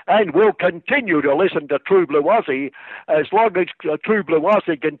 And we'll continue to listen to True Blue Aussie as long as True Blue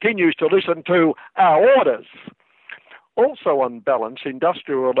Aussie continues to listen to our orders. Also on balance,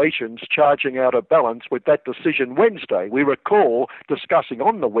 industrial relations charging out of balance with that decision Wednesday. We recall discussing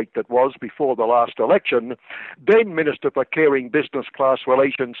on the week that was before the last election, then Minister for Caring Business Class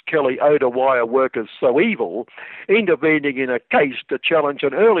Relations Kelly Oda, why are workers so evil, intervening in a case to challenge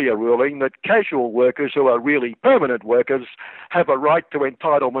an earlier ruling that casual workers who are really permanent workers have a right to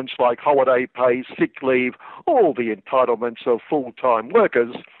entitlements like holiday pay, sick leave, all the entitlements of full-time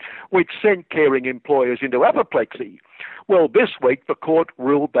workers, which sent caring employers into apoplexy. Well, this week the court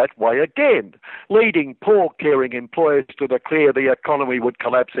ruled that way again, leading poor caring employers to declare the economy would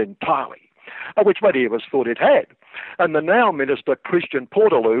collapse entirely, which many of us thought it had. And the now Minister Christian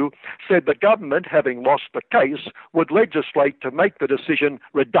Portaloo said the government, having lost the case, would legislate to make the decision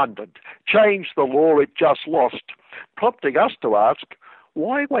redundant, change the law it just lost, prompting us to ask,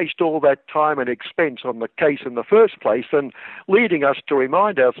 why waste all that time and expense on the case in the first place, and leading us to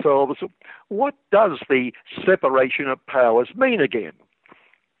remind ourselves, what does the separation of powers mean again?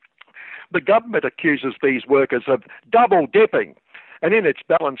 The government accuses these workers of double-dipping, and in its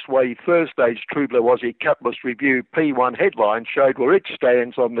balanced way, Thursday's True Blue Aussie Capitalist Review P1 headline showed where it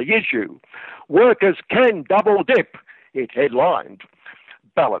stands on the issue. Workers can double-dip, it headlined.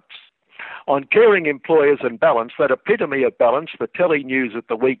 Balance. On caring employers and balance, that epitome of balance, the Telly News at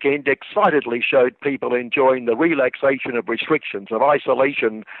the weekend excitedly showed people enjoying the relaxation of restrictions, of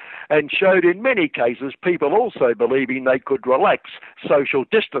isolation, and showed in many cases people also believing they could relax social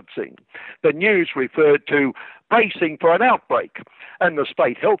distancing. The news referred to bracing for an outbreak, and the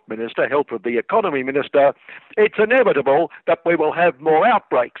State Health Minister, help of the Economy Minister, it's inevitable that we will have more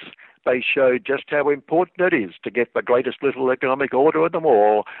outbreaks. They showed just how important it is to get the greatest little economic order of them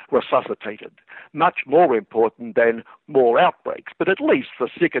all resuscitated. Much more important than more outbreaks, but at least the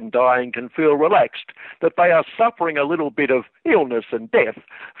sick and dying can feel relaxed that they are suffering a little bit of illness and death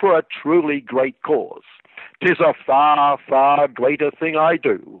for a truly great cause. 'Tis a far, far greater thing I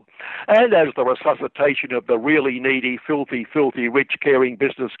do. And as the resuscitation of the really needy, filthy, rich, caring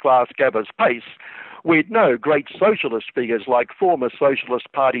business class gathers pace, we'd know great socialist figures like former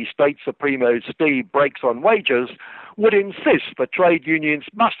Socialist Party State Supremo Steve Brakes on wages would insist the trade unions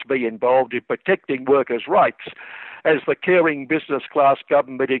must be involved in protecting workers' rights, as the caring business class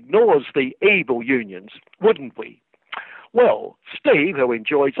government ignores the evil unions, wouldn't we? Well, Steve, who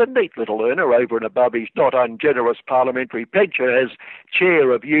enjoys a neat little earner over and above his not ungenerous parliamentary pension as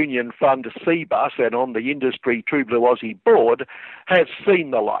chair of Union Fund CBUS and on the industry True Blue Aussie board, has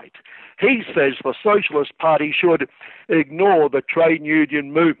seen the light. He says the Socialist Party should ignore the trade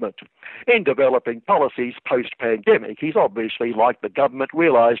union movement in developing policies post-pandemic. He's obviously, like the government,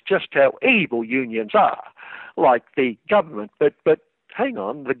 realised just how evil unions are, like the government. But hang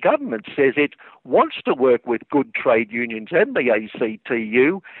on, the government says it wants to work with good trade unions and the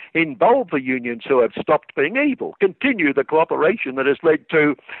ACTU, involve the unions who have stopped being evil, continue the cooperation that has led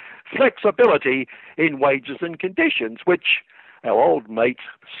to flexibility in wages and conditions, which Our old mate,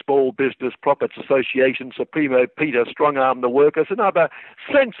 Small Business Profits Association Supremo Peter Strongarm the Workers, and other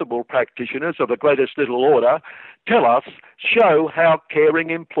sensible practitioners of the greatest little order show how caring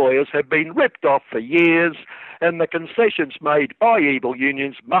employers have been ripped off for years, and the concessions made by evil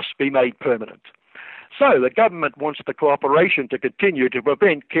unions must be made permanent. So the government wants the cooperation to continue to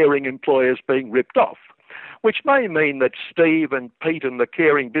prevent caring employers being ripped off, which may mean that Steve and Pete and the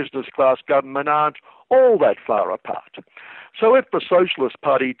caring business class government aren't all that far apart. So if the Socialist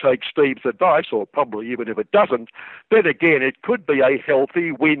Party takes Steve's advice, or probably even if it doesn't, then again it could be a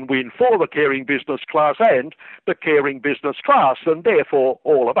healthy win-win for the caring business class and the caring business class, and therefore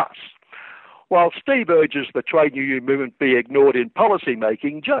all of us. While Steve urges the trade union movement be ignored in policy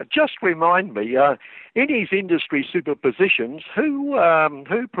making, just remind me, in his industry superpositions,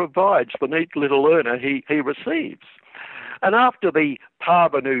 who provides the neat little earner he receives? And after the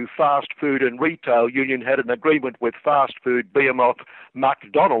Parvenu Fast Food and Retail Union had an agreement with fast food behemoth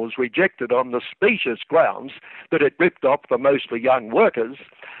McDonald's rejected on the specious grounds that it ripped off the mostly young workers,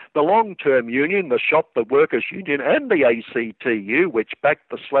 the long-term union, the Shop the Workers Union and the ACTU, which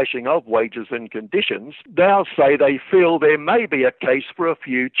backed the slashing of wages and conditions, now say they feel there may be a case for a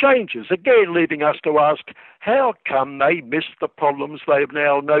few changes, again leaving us to ask, how come they missed the problems they've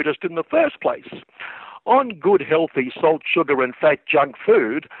now noticed in the first place? On good, healthy salt, sugar and fat junk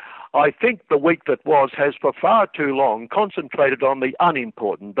food, I think the week that was has for far too long concentrated on the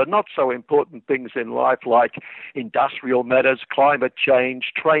unimportant, the not so important things in life like industrial matters, climate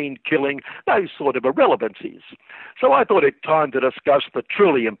change, train killing, those sort of irrelevancies. So I thought it time to discuss the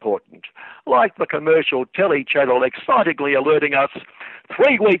truly important, like the commercial telly channel excitingly alerting us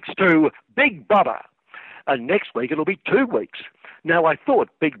 3 weeks to Big Brother, and next week it'll be 2 weeks. Now, I thought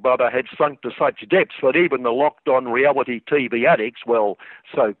Big Brother had sunk to such depths that even the locked-on reality TV addicts, well,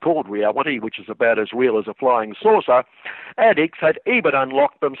 so-called reality, which is about as real as a flying saucer, addicts had even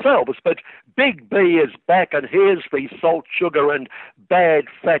unlocked themselves. But Big B is back, and here's the salt, sugar and bad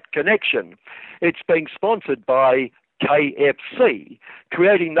fat connection. It's being sponsored by KFC,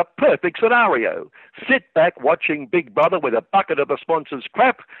 creating the perfect scenario. Sit back watching Big Brother with a bucket of the sponsor's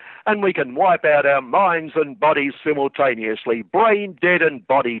crap, and we can wipe out our minds and bodies simultaneously. Brain dead and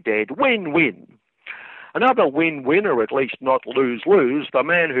body dead. Win-win. Another win-win, or at least not lose-lose, the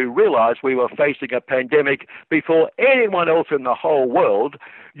man who realised we were facing a pandemic before anyone else in the whole world,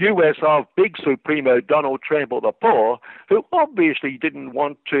 US of Big Supremo Donald Trample the Poor, who obviously didn't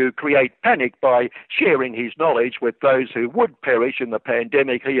want to create panic by sharing his knowledge with those who would perish in the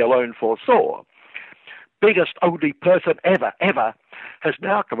pandemic he alone foresaw. Biggest only person ever, has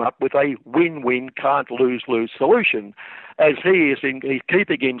now come up with a win-win, can't lose-lose solution, as he's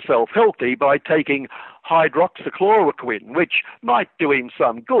keeping himself healthy by taking hydroxychloroquine, which might do him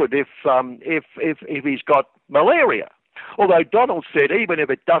some good if he's got malaria. Although Donald said even if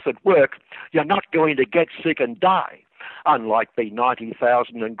it doesn't work, you're not going to get sick and die. Unlike the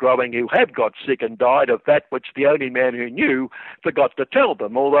 90,000 and growing who have got sick and died of that which the only man who knew forgot to tell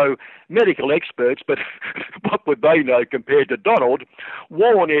them, although medical experts, but what would they know compared to Donald,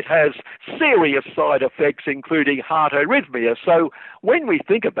 warn it has serious side effects including heart arrhythmia. So when we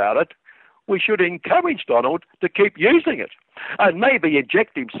think about it, we should encourage Donald to keep using it and maybe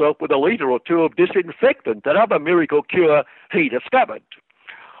inject himself with a litre or two of disinfectant, that other miracle cure he discovered.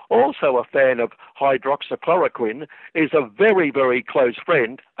 Also a fan of hydroxychloroquine is a very, very close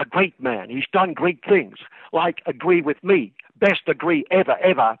friend, a great man. He's done great things, like agree with me, best agree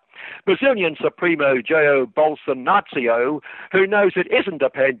ever, Brazilian Supremo Jair Bolsonaro, who knows it isn't a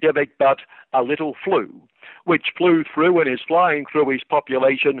pandemic but a little flu, which flew through and is flying through his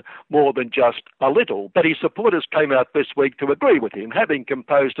population more than just a little. But his supporters came out this week to agree with him, having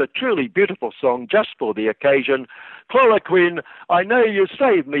composed a truly beautiful song just for the occasion, Chloroquine, I Know You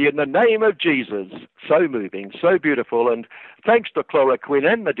Saved Me in the Name of Jesus. So moving, so beautiful, and thanks to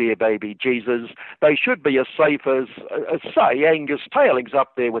Chloroquine and the dear baby Jesus, they should be as safe as, say, Angus Tailing's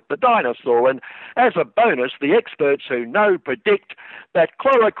up there with the dinosaur. And as a bonus, the experts who know predict that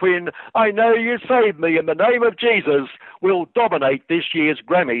Chloroquine, I Know You Saved Me in the Name of Jesus, will dominate this year's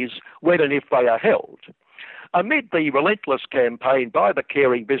Grammys when and if they are held. Amid the relentless campaign by the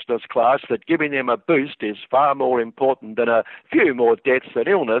caring business class that giving them a boost is far more important than a few more deaths and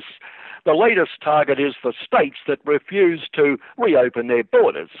illness, the latest target is the states that refuse to reopen their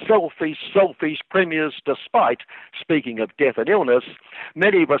borders. Selfish premiers despite, speaking of death and illness,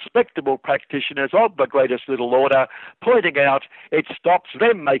 many respectable practitioners of the greatest little order pointing out it stops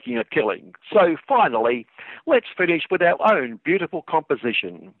them making a killing. So finally, let's finish with our own beautiful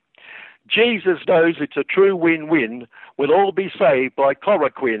composition. Jesus knows it's a true win-win. We'll all be saved by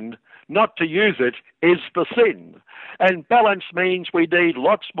chloroquine. Not to use it is the sin. And balance means we need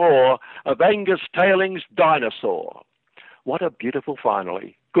lots more of Angus Tailing's Dinosaur. What a beautiful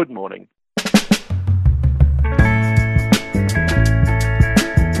finale. Good morning.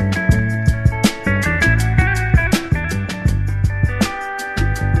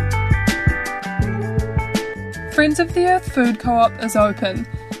 Friends of the Earth Food Co-op is open.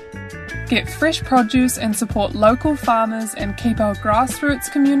 Get fresh produce and support local farmers and keep our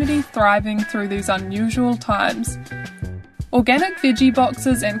grassroots community thriving through these unusual times. Organic veggie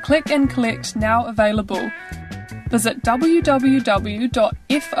boxes and click and collect now available. Visit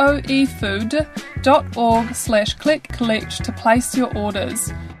www.foefood.org/click-collect to place your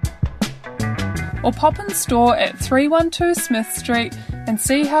orders. Or pop in store at 312 Smith Street and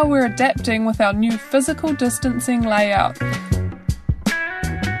see how we're adapting with our new physical distancing layout.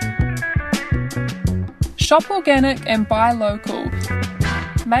 Shop organic and buy local.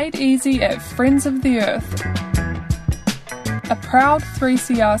 Made easy at Friends of the Earth. A proud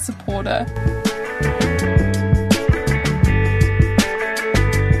 3CR supporter.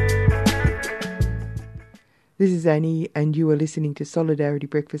 This is Annie, and you are listening to Solidarity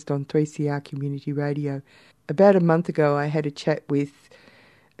Breakfast on 3CR Community Radio. About a month ago, I had a chat with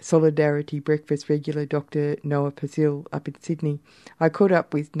Solidarity Breakfast regular Dr. Noah Pazil up in Sydney. I caught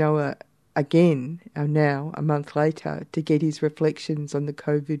up with Noah again, now a month later, to get his reflections on the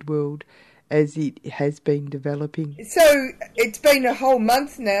COVID world as it has been developing. So it's been a whole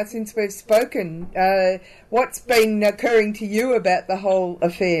month now since we've spoken. What's been occurring to you about the whole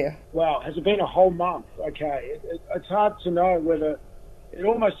affair? Well, has it been a whole month? Okay, it's hard to know whether... It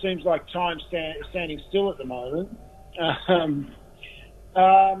almost seems like time standing still at the moment. I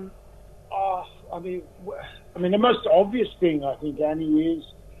mean, the most obvious thing, I think, Annie, is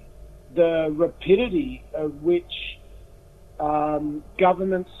the rapidity of which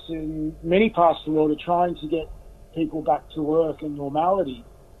governments in many parts of the world are trying to get people back to work and normality,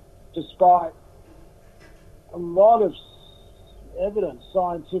 despite a lot of evidence,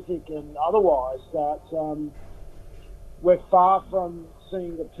 scientific and otherwise, that we're far from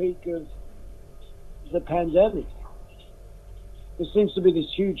seeing the peak of the pandemic. There seems to be this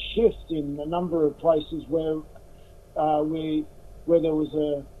huge shift in a number of places where there was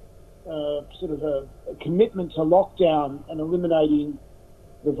a sort of a commitment to lockdown and eliminating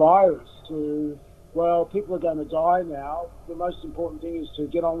the virus to, well, people are going to die now. The most important thing is to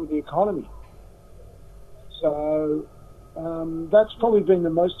get on with the economy. So that's probably been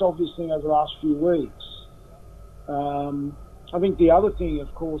the most obvious thing over the last few weeks. I think the other thing,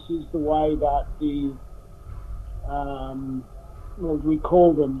 of course, is the way that the, we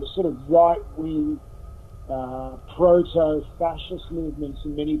call them the sort of right-wing proto-fascist movements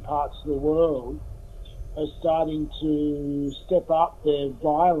in many parts of the world are starting to step up their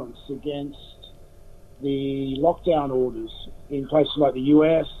violence against the lockdown orders in places like the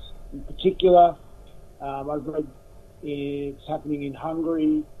US in particular. I've read it's happening in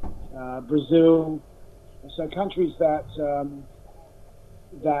Hungary, Brazil. So countries that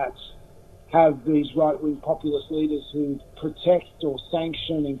have these right-wing populist leaders who protect or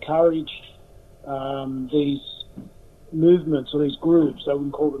sanction, encourage these movements or these groups, I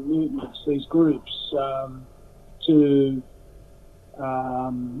wouldn't call them movements, these groups to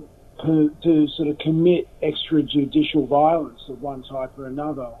sort of commit extrajudicial violence of one type or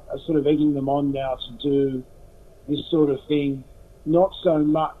another, are sort of egging them on now to do this sort of thing, not so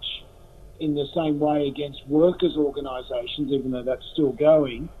much in the same way against workers' organisations, even though that's still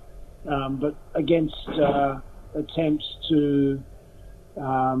going, but against attempts to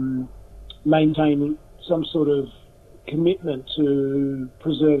maintain some sort of commitment to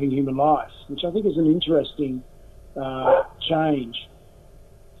preserving human life, which I think is an interesting change.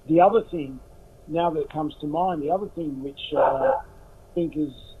 The other thing, now that it comes to mind, the other thing which I think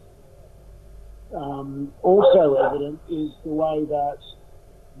is also evident is the way that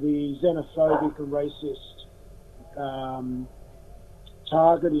the xenophobic and racist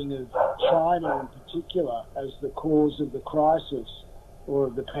targeting of China in particular as the cause of the crisis or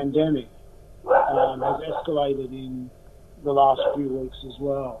of the pandemic has escalated in the last few weeks as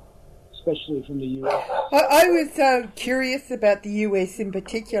well, especially from the US. I was curious about the US in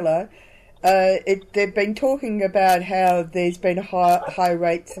particular. They've been talking about how there's been high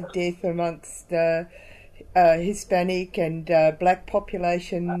rates of death amongst Hispanic and black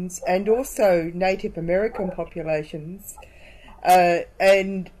populations and also Native American populations,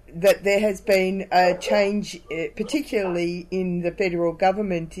 and that there has been a change, particularly in the federal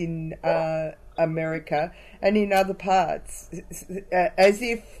government in America and in other parts, as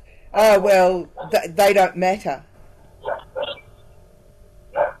if, they don't matter.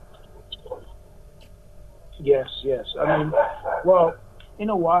 Yes. I mean, well, in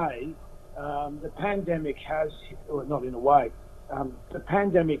a way, the pandemic has, or not in a way, the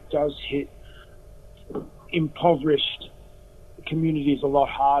pandemic does hit impoverished communities a lot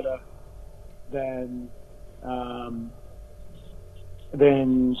harder than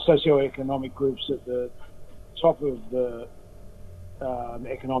socioeconomic groups at the top of the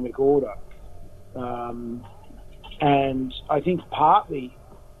economic order. And I think partly,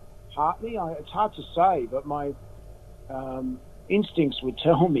 it's hard to say, but my instincts would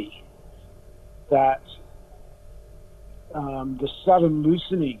tell me that the sudden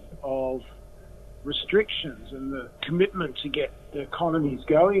loosening of restrictions and the commitment to get the economies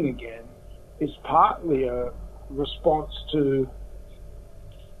going again is partly a response to,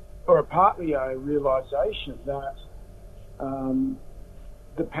 or partly a realization that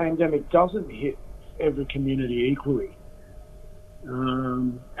the pandemic doesn't hit every community equally.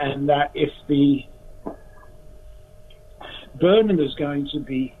 And that if the burden is going to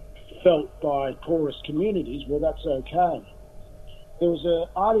be felt by poorest communities, well, that's okay. There was an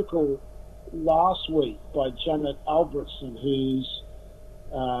article last week by Janet Albertson, who's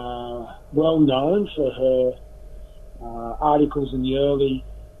well known for her articles in the early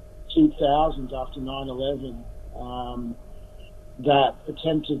 2000s after 9/11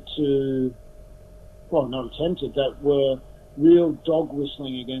 that were real dog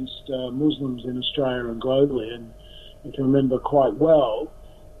whistling against Muslims in Australia and globally. And I can remember quite well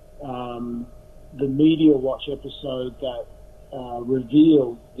the Media Watch episode that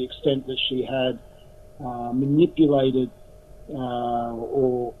revealed the extent that she had manipulated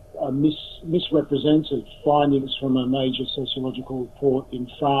or misrepresented findings from a major sociological report in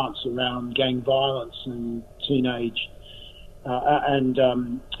France around gang violence and teenage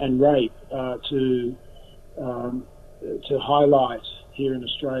and rape to highlight here in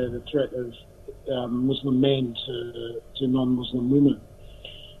Australia the threat of Muslim men to non-Muslim women.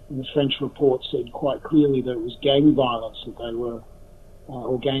 And the French report said quite clearly that it was gang violence that they were,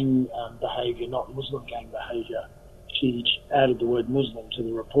 or gang behaviour, not Muslim gang behaviour. She added the word Muslim to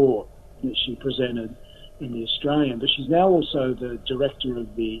the report that she presented in the Australian. But she's now also the director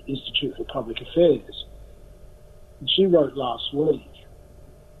of the Institute for Public Affairs. And she wrote last week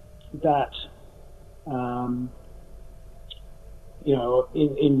that, in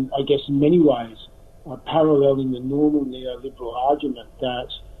I guess in many ways, paralleling the normal neoliberal argument that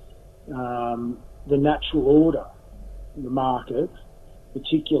the natural order, the market in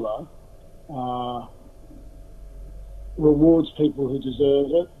particular, rewards people who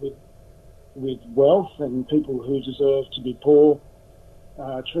deserve it with wealth, and people who deserve to be poor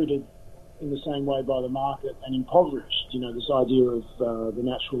treated in the same way by the market and impoverished. This idea of the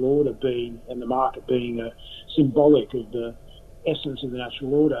natural order being, and the market being a symbolic of the essence of the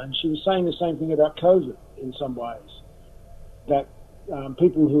natural order. And she was saying the same thing about COVID in some ways, that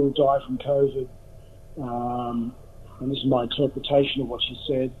people who die from COVID, and this is my interpretation of what she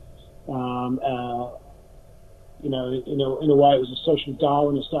said, in a way it was a social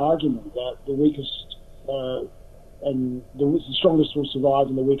Darwinist argument that the weakest and the strongest will survive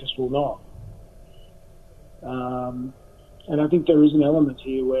and the weakest will not. And I think there is an element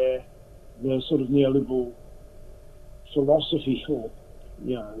here where the sort of neoliberal philosophy, or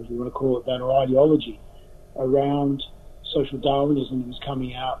if you want to call it that, or ideology around social Darwinism is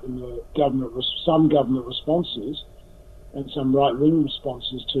coming out in the some government responses and some right-wing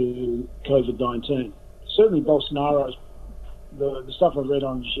responses to COVID-19. Certainly Bolsonaro's, the stuff I've read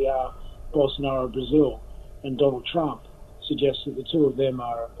on Jair Bolsonaro, Brazil, and Donald Trump suggests that the two of them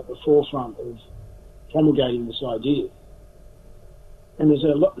are at the forefront of promulgating this idea. And there's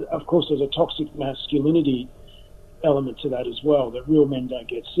a toxic masculinity element to that as well, that real men don't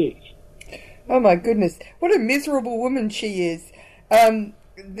get sick. Oh my goodness, what a miserable woman she is. It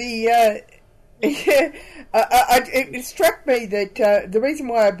struck me that the reason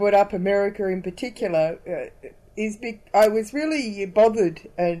why I brought up America in particular is I was really bothered,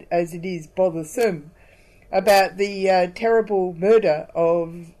 as it is bothersome, about the terrible murder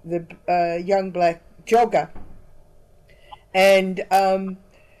of the young black jogger. And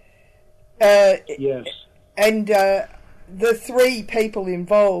yes. And the three people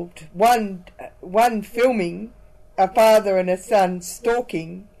involved, one filming, a father and a son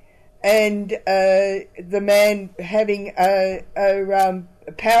stalking, and the man having a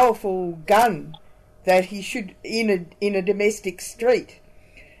powerful gun that he should in a domestic street.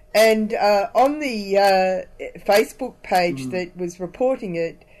 And on the Facebook page that was reporting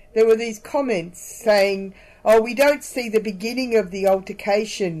it, there were these comments saying, "Oh, we don't see the beginning of the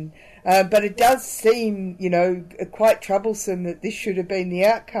altercation, but it does seem, quite troublesome that this should have been the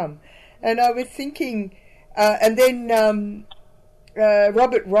outcome." And I was thinking, And then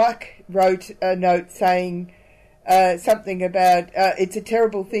Robert Reich wrote a note saying something about it's a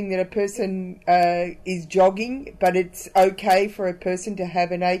terrible thing that a person is jogging, but it's okay for a person to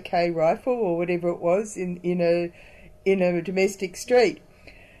have an AK rifle or whatever it was in a domestic street.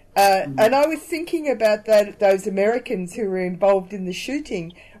 And I was thinking about those Americans who were involved in the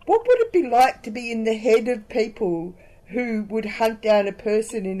shooting. What would it be like to be in the head of people who would hunt down a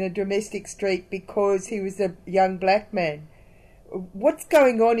person in a domestic street because he was a young black man? What's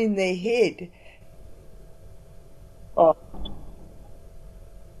going on in their head?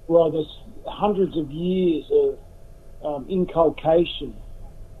 Well, there's hundreds of years of inculcation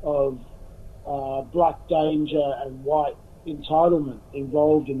of black danger and white entitlement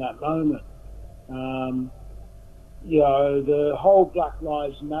involved in that moment. The whole Black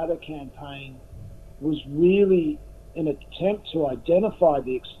Lives Matter campaign was really an attempt to identify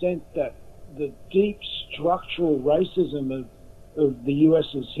the extent that the deep structural racism of the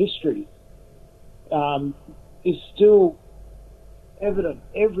US's history is still evident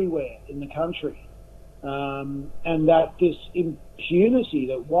everywhere in the country. And that this impunity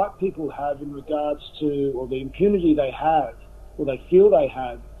that white people have in regards to, or the impunity they have, or they feel they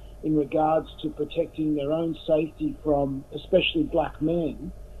have, in regards to protecting their own safety from especially black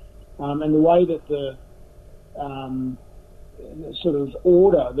men, and the way that the sort of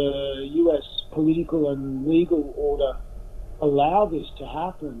order, the US political and legal order, allow this to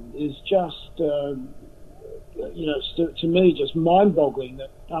happen is just, to me, just mind-boggling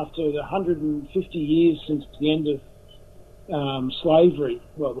that after 150 years since the end of slavery,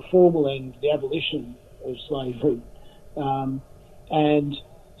 well, the formal end, the abolition of slavery, and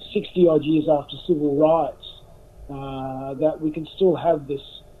 60-odd years after civil rights, that we can still have this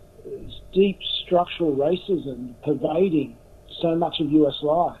deep structural racism pervading so much of US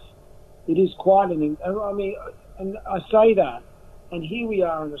life. It is quite and I say that, and here we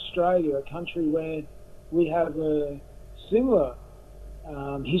are in Australia, a country where we have a similar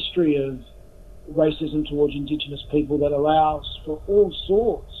history of racism towards Indigenous people that allows for all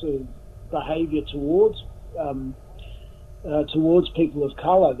sorts of behaviour towards people of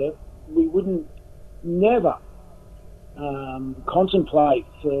colour that we wouldn't never contemplate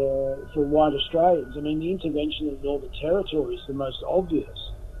for white Australians. I mean, the intervention of the Northern Territory is the most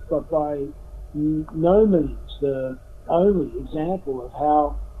obvious, but by no means the only example of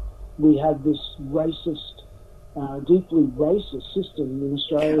how we have this racist, deeply racist system in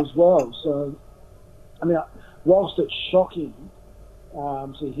Australia as well. So, I mean, whilst it's shocking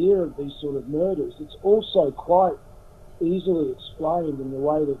to hear of these sort of murders, it's also quite easily explained in the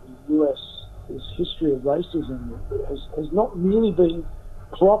way that the US's history of racism has not really been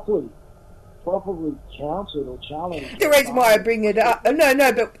properly counted or challenged. The reason why I bring it up, but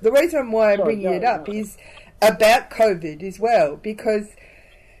the reason why I'm bringing it up is about COVID as well, because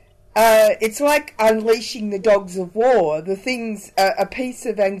it's like unleashing the dogs of war. The things, a piece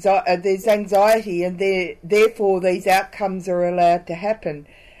of anxiety, there's anxiety, and therefore these outcomes are allowed to happen.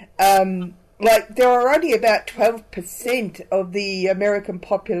 Like, there are only about 12% of the American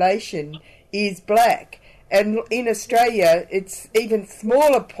population is black. And in Australia, it's even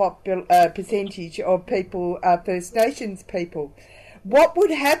smaller percentage of people are First Nations people. What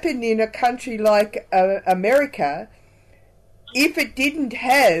would happen in a country like America if it didn't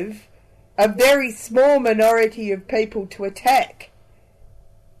have a very small minority of people to attack?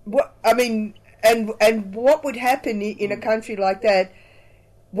 And what would happen in a country like that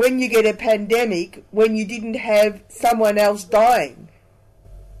when you get a pandemic, when you didn't have someone else dying?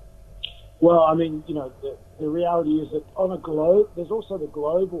 Well, I mean, the reality is that on a there's also the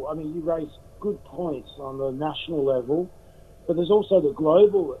global, I mean, you raise good points on the national level, but there's also the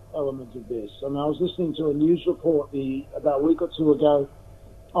global element of this. I mean, I was listening to a news report about a week or two ago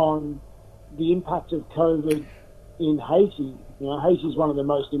on the impact of COVID in Haiti. Haiti is one of the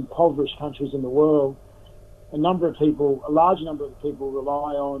most impoverished countries in the world. A large number of people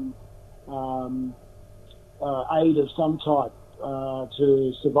rely on aid of some type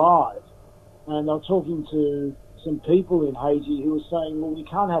to survive. And I was talking to some people in Haiti who were saying, well, we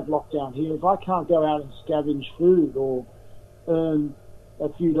can't have lockdown here. If I can't go out and scavenge food or earn a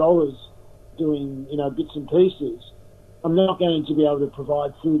few dollars doing, bits and pieces, I'm not going to be able to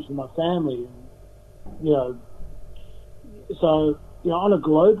provide food for my family. So, on a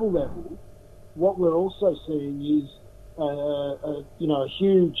global level, what we're also seeing is a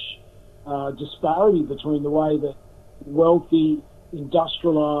huge disparity between the way that wealthy,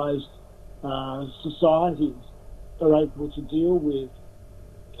 industrialized societies are able to deal with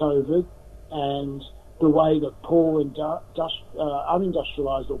COVID and the way that poor and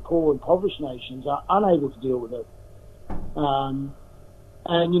unindustrialised or poor impoverished nations are unable to deal with it. And,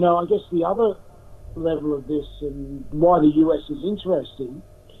 I guess the other level of this and why the US is interesting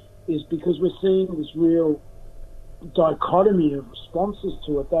is because we're seeing this real dichotomy of responses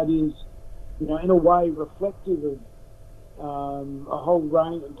to it that is, in a way reflective of a whole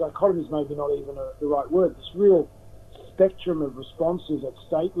range. Dichotomy is maybe not even the right word. This real spectrum of responses at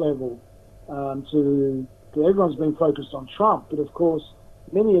state level to everyone's been focused on Trump, but of course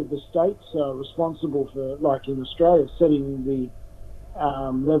many of the states are responsible for, like in Australia, setting the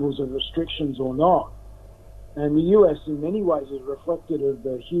levels of restrictions or not. And the US in many ways is reflected of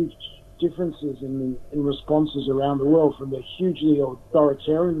the huge differences in responses around the world, from the hugely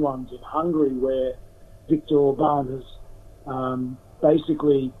authoritarian ones in Hungary, where Viktor Orban has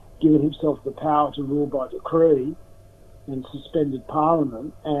basically given himself the power to rule by decree and suspended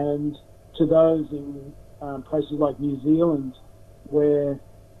parliament, and to those in places like New Zealand, where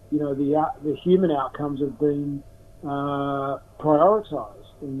the human outcomes have been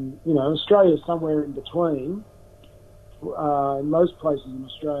prioritised. And Australia is somewhere in between. In most places in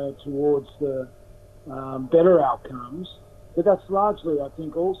Australia towards the better outcomes, but that's largely, I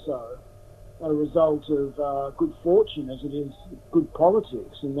think, also a result of good fortune as it is good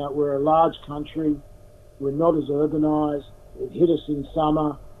politics, in that we're a large country, we're not as urbanised, it hit us in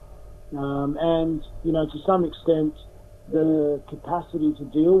summer, and, to some extent, the capacity to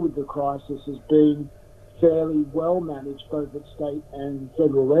deal with the crisis has been fairly well managed both at state and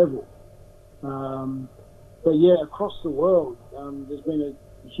federal level. But yeah, across the world, there's been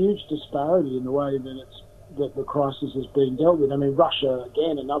a huge disparity in the way that the crisis has been dealt with. I mean, Russia,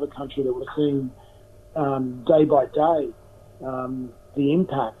 again, another country that we're seeing day by day, the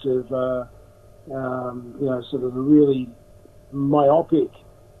impact of, sort of a really myopic,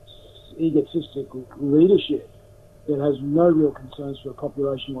 egotistic leadership that has no real concerns for the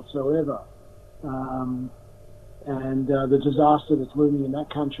population whatsoever. And the disaster that's looming in that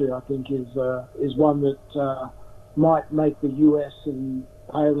country, I think, is one that might make the US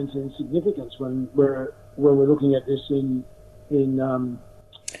pale into insignificance when we're looking at this in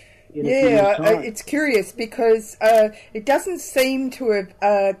it's curious because it doesn't seem to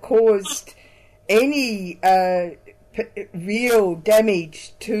have caused any real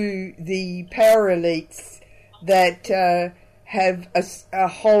damage to the power elites that have a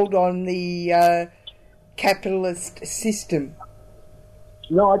hold on the capitalist system.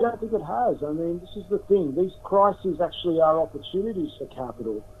 No, I don't think it has. I mean, this is the thing. These crises actually are opportunities for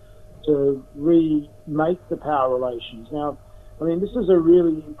capital to remake the power relations. Now, I mean, this is a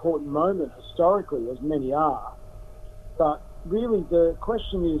really important moment historically, as many are. But really the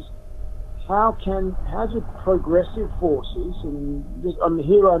question is, how do progressive forces, and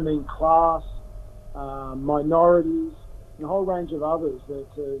here I mean class, minorities, and a whole range of others, that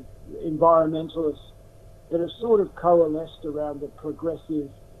environmentalists, that have sort of coalesced around the progressive,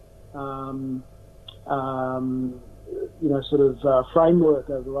 framework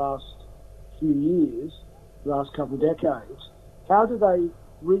over the last few years, the last couple of decades. How do they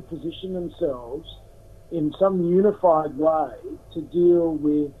reposition themselves in some unified way to deal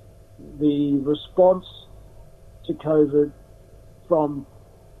with the response to COVID from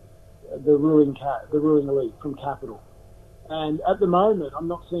the ruling elite, from capital? And at the moment, I'm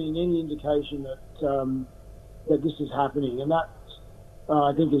not seeing any indication that this is happening, and that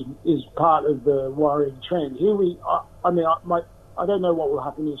I think is part of the worrying trend. I don't know what will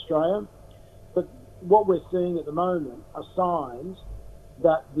happen in Australia, but what we're seeing at the moment are signs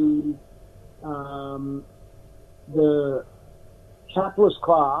that the capitalist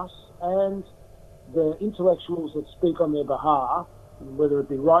class and the intellectuals that speak on their behalf, whether it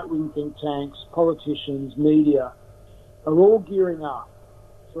be right-wing think tanks, politicians, media, are all gearing up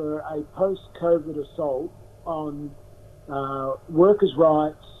for a post-COVID assault on workers'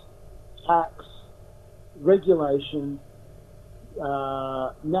 rights, tax, regulation,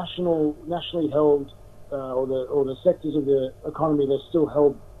 nationally held, or the sectors of the economy that are still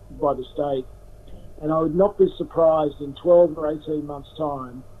held by the state. And I would not be surprised in 12 or 18 months'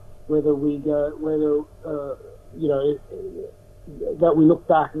 time that we look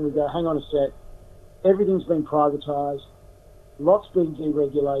back and we go, hang on a sec, everything's been privatised, lots been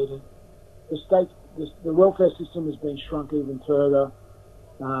deregulated, the welfare system has been shrunk even further,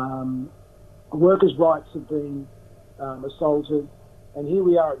 workers' rights have been assaulted, and here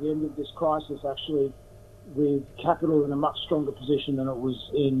we are at the end of this crisis, actually, with capital in a much stronger position than it was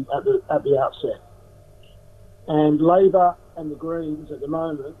in at the outset. And Labor and the Greens at the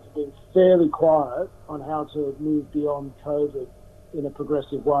moment have been fairly quiet on how to move beyond COVID in a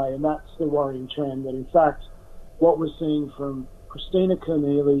progressive way, and that's the worrying trend, that in fact what we're seeing from Christina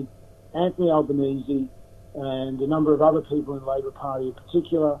Keneally, Anthony Albanese and a number of other people in Labor Party in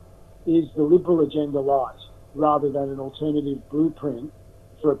particular is the Liberal agenda light rather than an alternative blueprint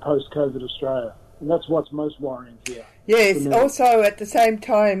for a post-COVID Australia. And that's what's most worrying here. Yes, also at the same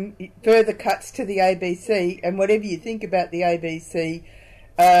time, further cuts to the ABC, and whatever you think about the ABC,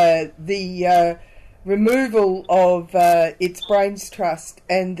 the removal of its Brains Trust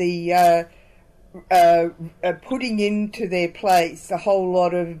and the putting into their place a whole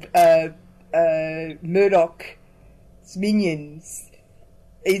lot of Murdoch's minions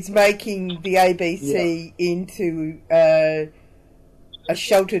is making the ABC into a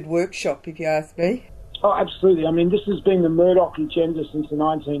sheltered workshop, if you ask me. Oh, absolutely. I mean, this has been the Murdoch agenda since the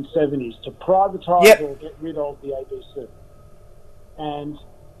 1970s, to privatise or get rid of the ABC. And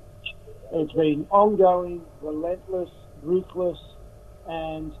it's been ongoing, relentless, ruthless,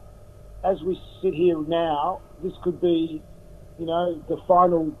 and as we sit here now, this could be, you know, the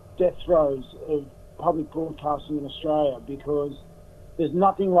final death throes of public broadcasting in Australia, because there's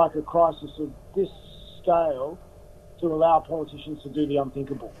nothing like a crisis of this scale to allow politicians to do the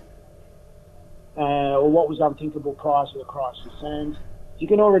unthinkable, or what was unthinkable prior to the crisis. And you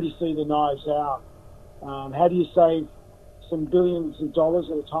can already see the knives out. How do you save some billions of dollars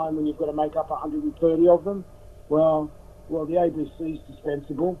at a time when you've got to make up 130 of them? Well, the ABC is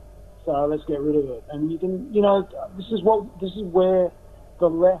dispensable, so let's get rid of it. And you can, you know, this is where the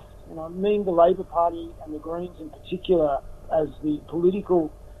left, you know, I mean the Labor Party and the Greens in particular, as the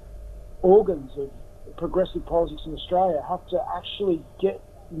political organs of progressive politics in Australia, have to actually get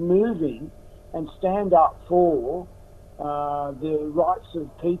moving and stand up for the rights of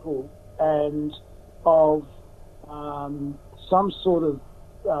people and of some sort of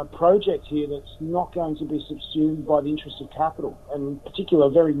project here that's not going to be subsumed by the interests of capital, and in particular a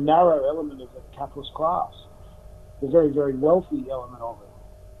very narrow element of the capitalist class, the very, very wealthy element of it.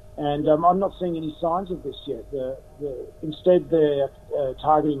 And I'm not seeing any signs of this yet. Instead, they're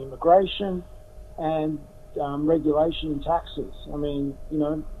targeting immigration and regulation and taxes. I mean, you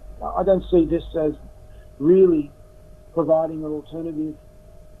know, I don't see this as really providing an alternative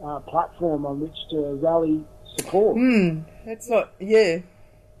platform on which to rally support. That's not,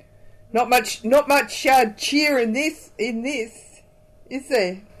 not much cheer in this, is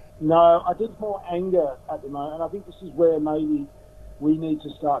there? No, I think more anger at the moment, and I think this is where maybe we need to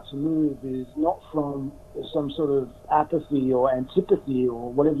start to move, is not from some sort of apathy or antipathy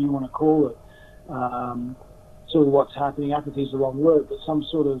or whatever you want to call it, sort of what's happening. Apathy is the wrong word, but some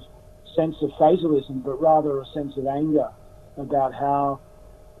sort of sense of fatalism, but rather a sense of anger about how,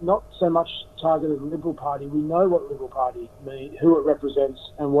 not so much targeted the Liberal Party, we know what the Liberal Party means, who it represents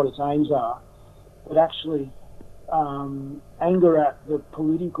and what its aims are, but actually anger at the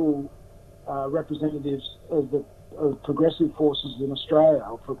political representatives of progressive forces in Australia,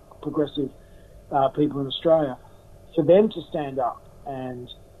 or progressive people in Australia, for them to stand up and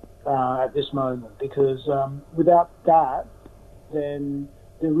at this moment, because without that, then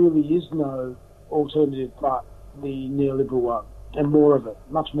there really is no alternative but the neoliberal one, and more of it,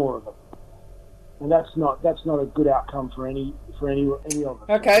 much more of it. And that's not a good outcome for any of us.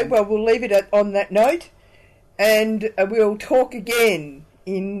 Okay, well, we'll leave it on that note, and we'll talk again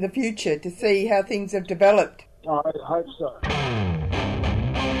in the future to see how things have developed. I hope so.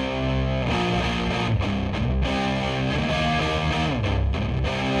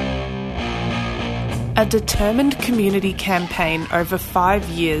 A determined community campaign over 5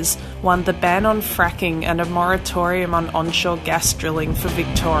 years won the ban on fracking and a moratorium on onshore gas drilling for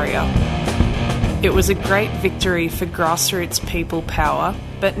Victoria. It was a great victory for grassroots people power,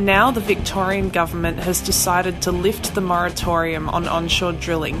 but now the Victorian government has decided to lift the moratorium on onshore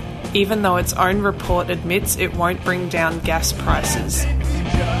drilling, even though its own report admits it won't bring down gas prices.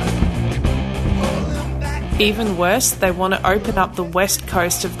 Even worse, they want to open up the west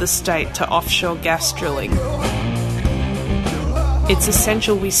coast of the state to offshore gas drilling. It's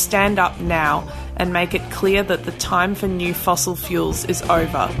essential we stand up now and make it clear that the time for new fossil fuels is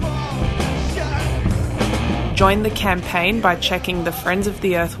over. Join the campaign by checking the Friends of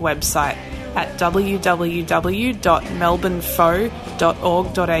the Earth website at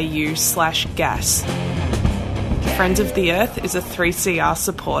www.melbournefoe.org.au/gas. Friends of the Earth is a 3CR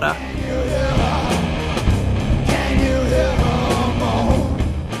supporter.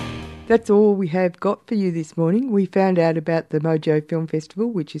 That's all we have got for you this morning. We found out about the Mojo Film Festival,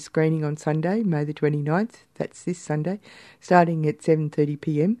 which is screening on Sunday, May the 29th. That's this Sunday, starting at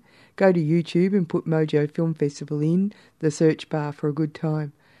 7:30pm. Go to YouTube and put Mojo Film Festival in the search bar for a good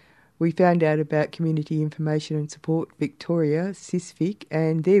time. we found out about Community Information and Support Victoria, CISVIC,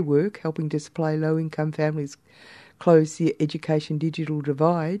 and their work helping to supply low-income families close the education digital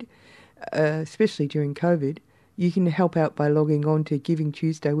divide, especially during COVID. You can help out by logging on to Giving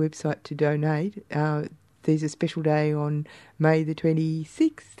Tuesday website to donate. There's a special day on May the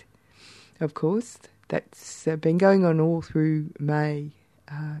 26th, of course. That's been going on all through May,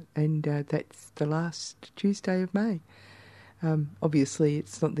 and that's the last Tuesday of May. Obviously,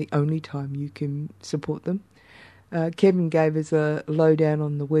 it's not the only time you can support them. Kevin gave us a lowdown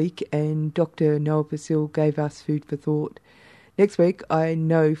on the week, and Dr. Noah Basil gave us food for thought. Next week, I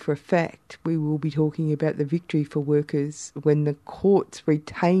know for a fact we will be talking about the victory for workers when the courts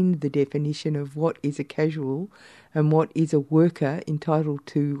retained the definition of what is a casual and what is a worker entitled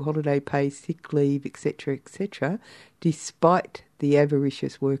to holiday pay, sick leave, etc., despite the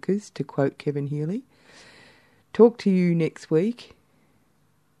avaricious workers, to quote Kevin Healy. Talk to you next week.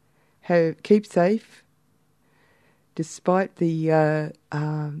 Keep safe. Despite the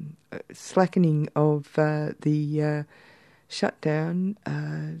slackening of the shutdown,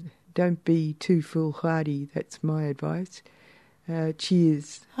 don't be too foolhardy. That's my advice.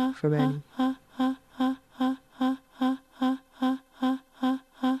 Cheers from Annie.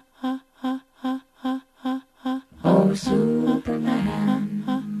 Oh, Superman.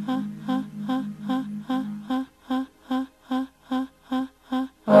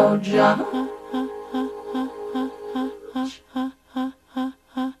 Oh, John.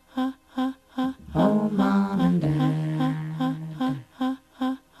 Oh, Mom and Dad.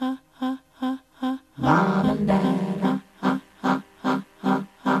 Mom and Dad.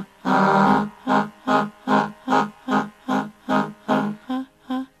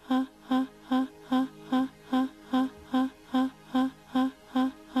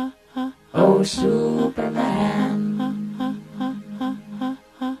 Oh, Superman.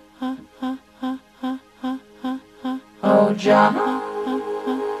 Oh, John.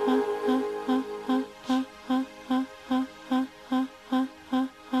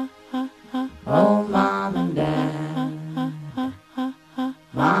 Oh, Mom and Dad.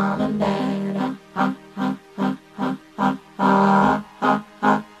 Mom and Dad.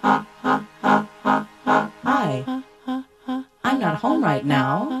 Hi. I'm not home right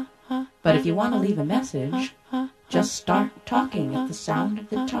now, but if you want to leave a message, just start talking at the sound of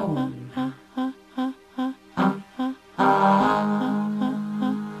the tone.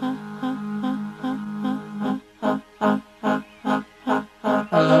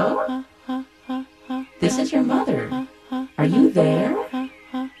 Hello? This is your mother. Are you there?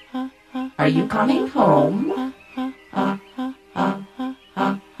 Are you coming home?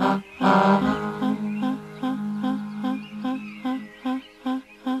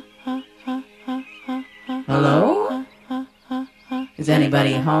 Hello? Is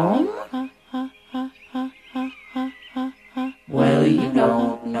anybody home? Well, you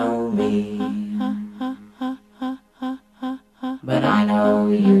don't know me, but I know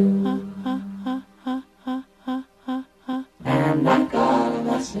you. And I've got a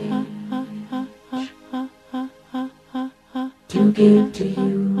message to give to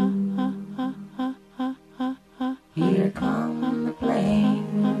you. Here come the planes.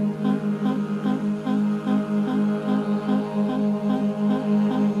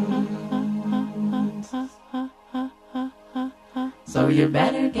 So you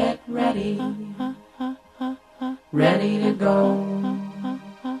better get ready, ready to go.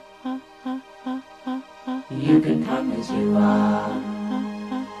 You can come as you are,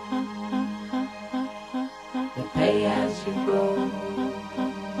 but pay as you go,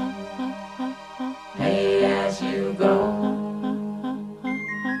 pay as you go.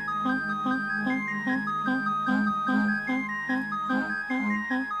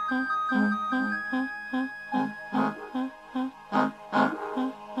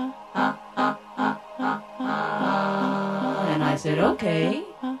 And I said, okay,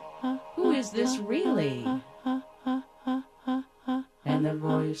 who is this really? And the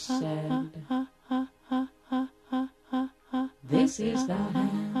voice said, this is the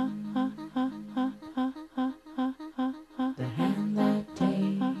hand that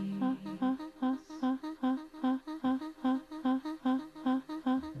takes.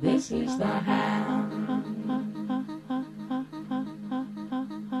 This is the hand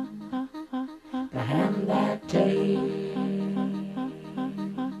that takes.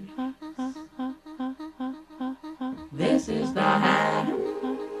 This is the hand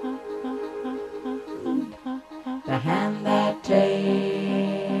that takes.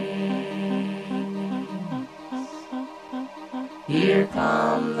 Here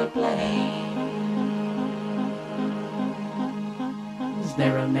come the planes.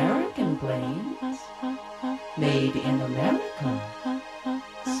 There American planes, made in America,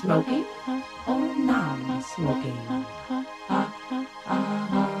 smoking or non-smoking.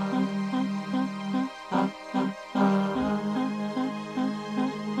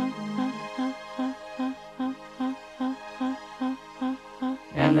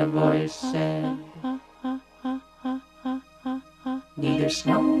 And the voice said, neither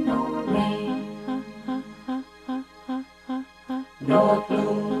snow nor rain, nor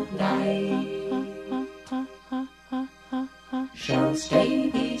blue night shall stay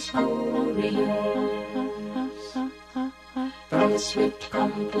these couriers from the swift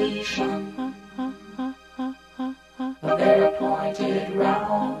completion of their appointed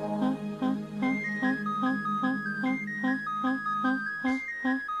round.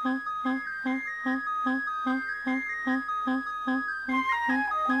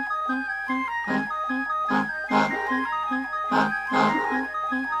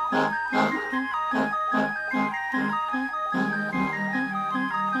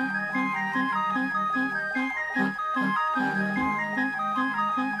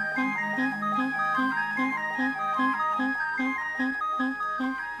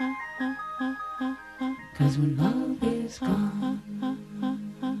 Cause when love is gone,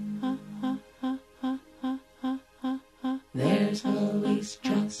 there's always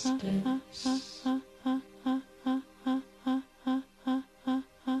justice.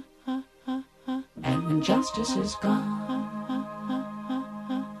 And when justice is gone,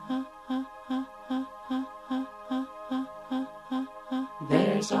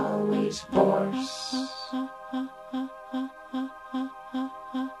 there's always force.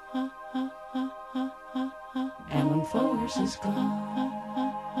 And when force is gone,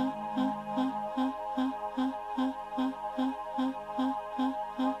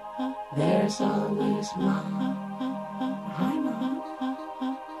 there's always love. Hi, Mom.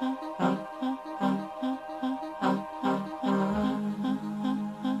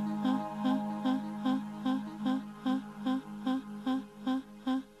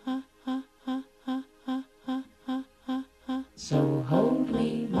 So hold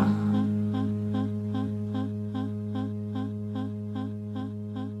me, Mom,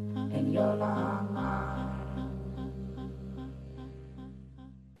 in your long arms.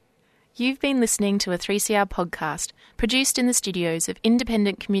 You've been listening to a 3CR podcast produced in the studios of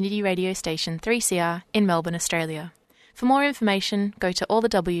independent community radio station 3CR in Melbourne, Australia. For more information, go to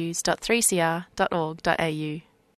allthews.3cr.org.au.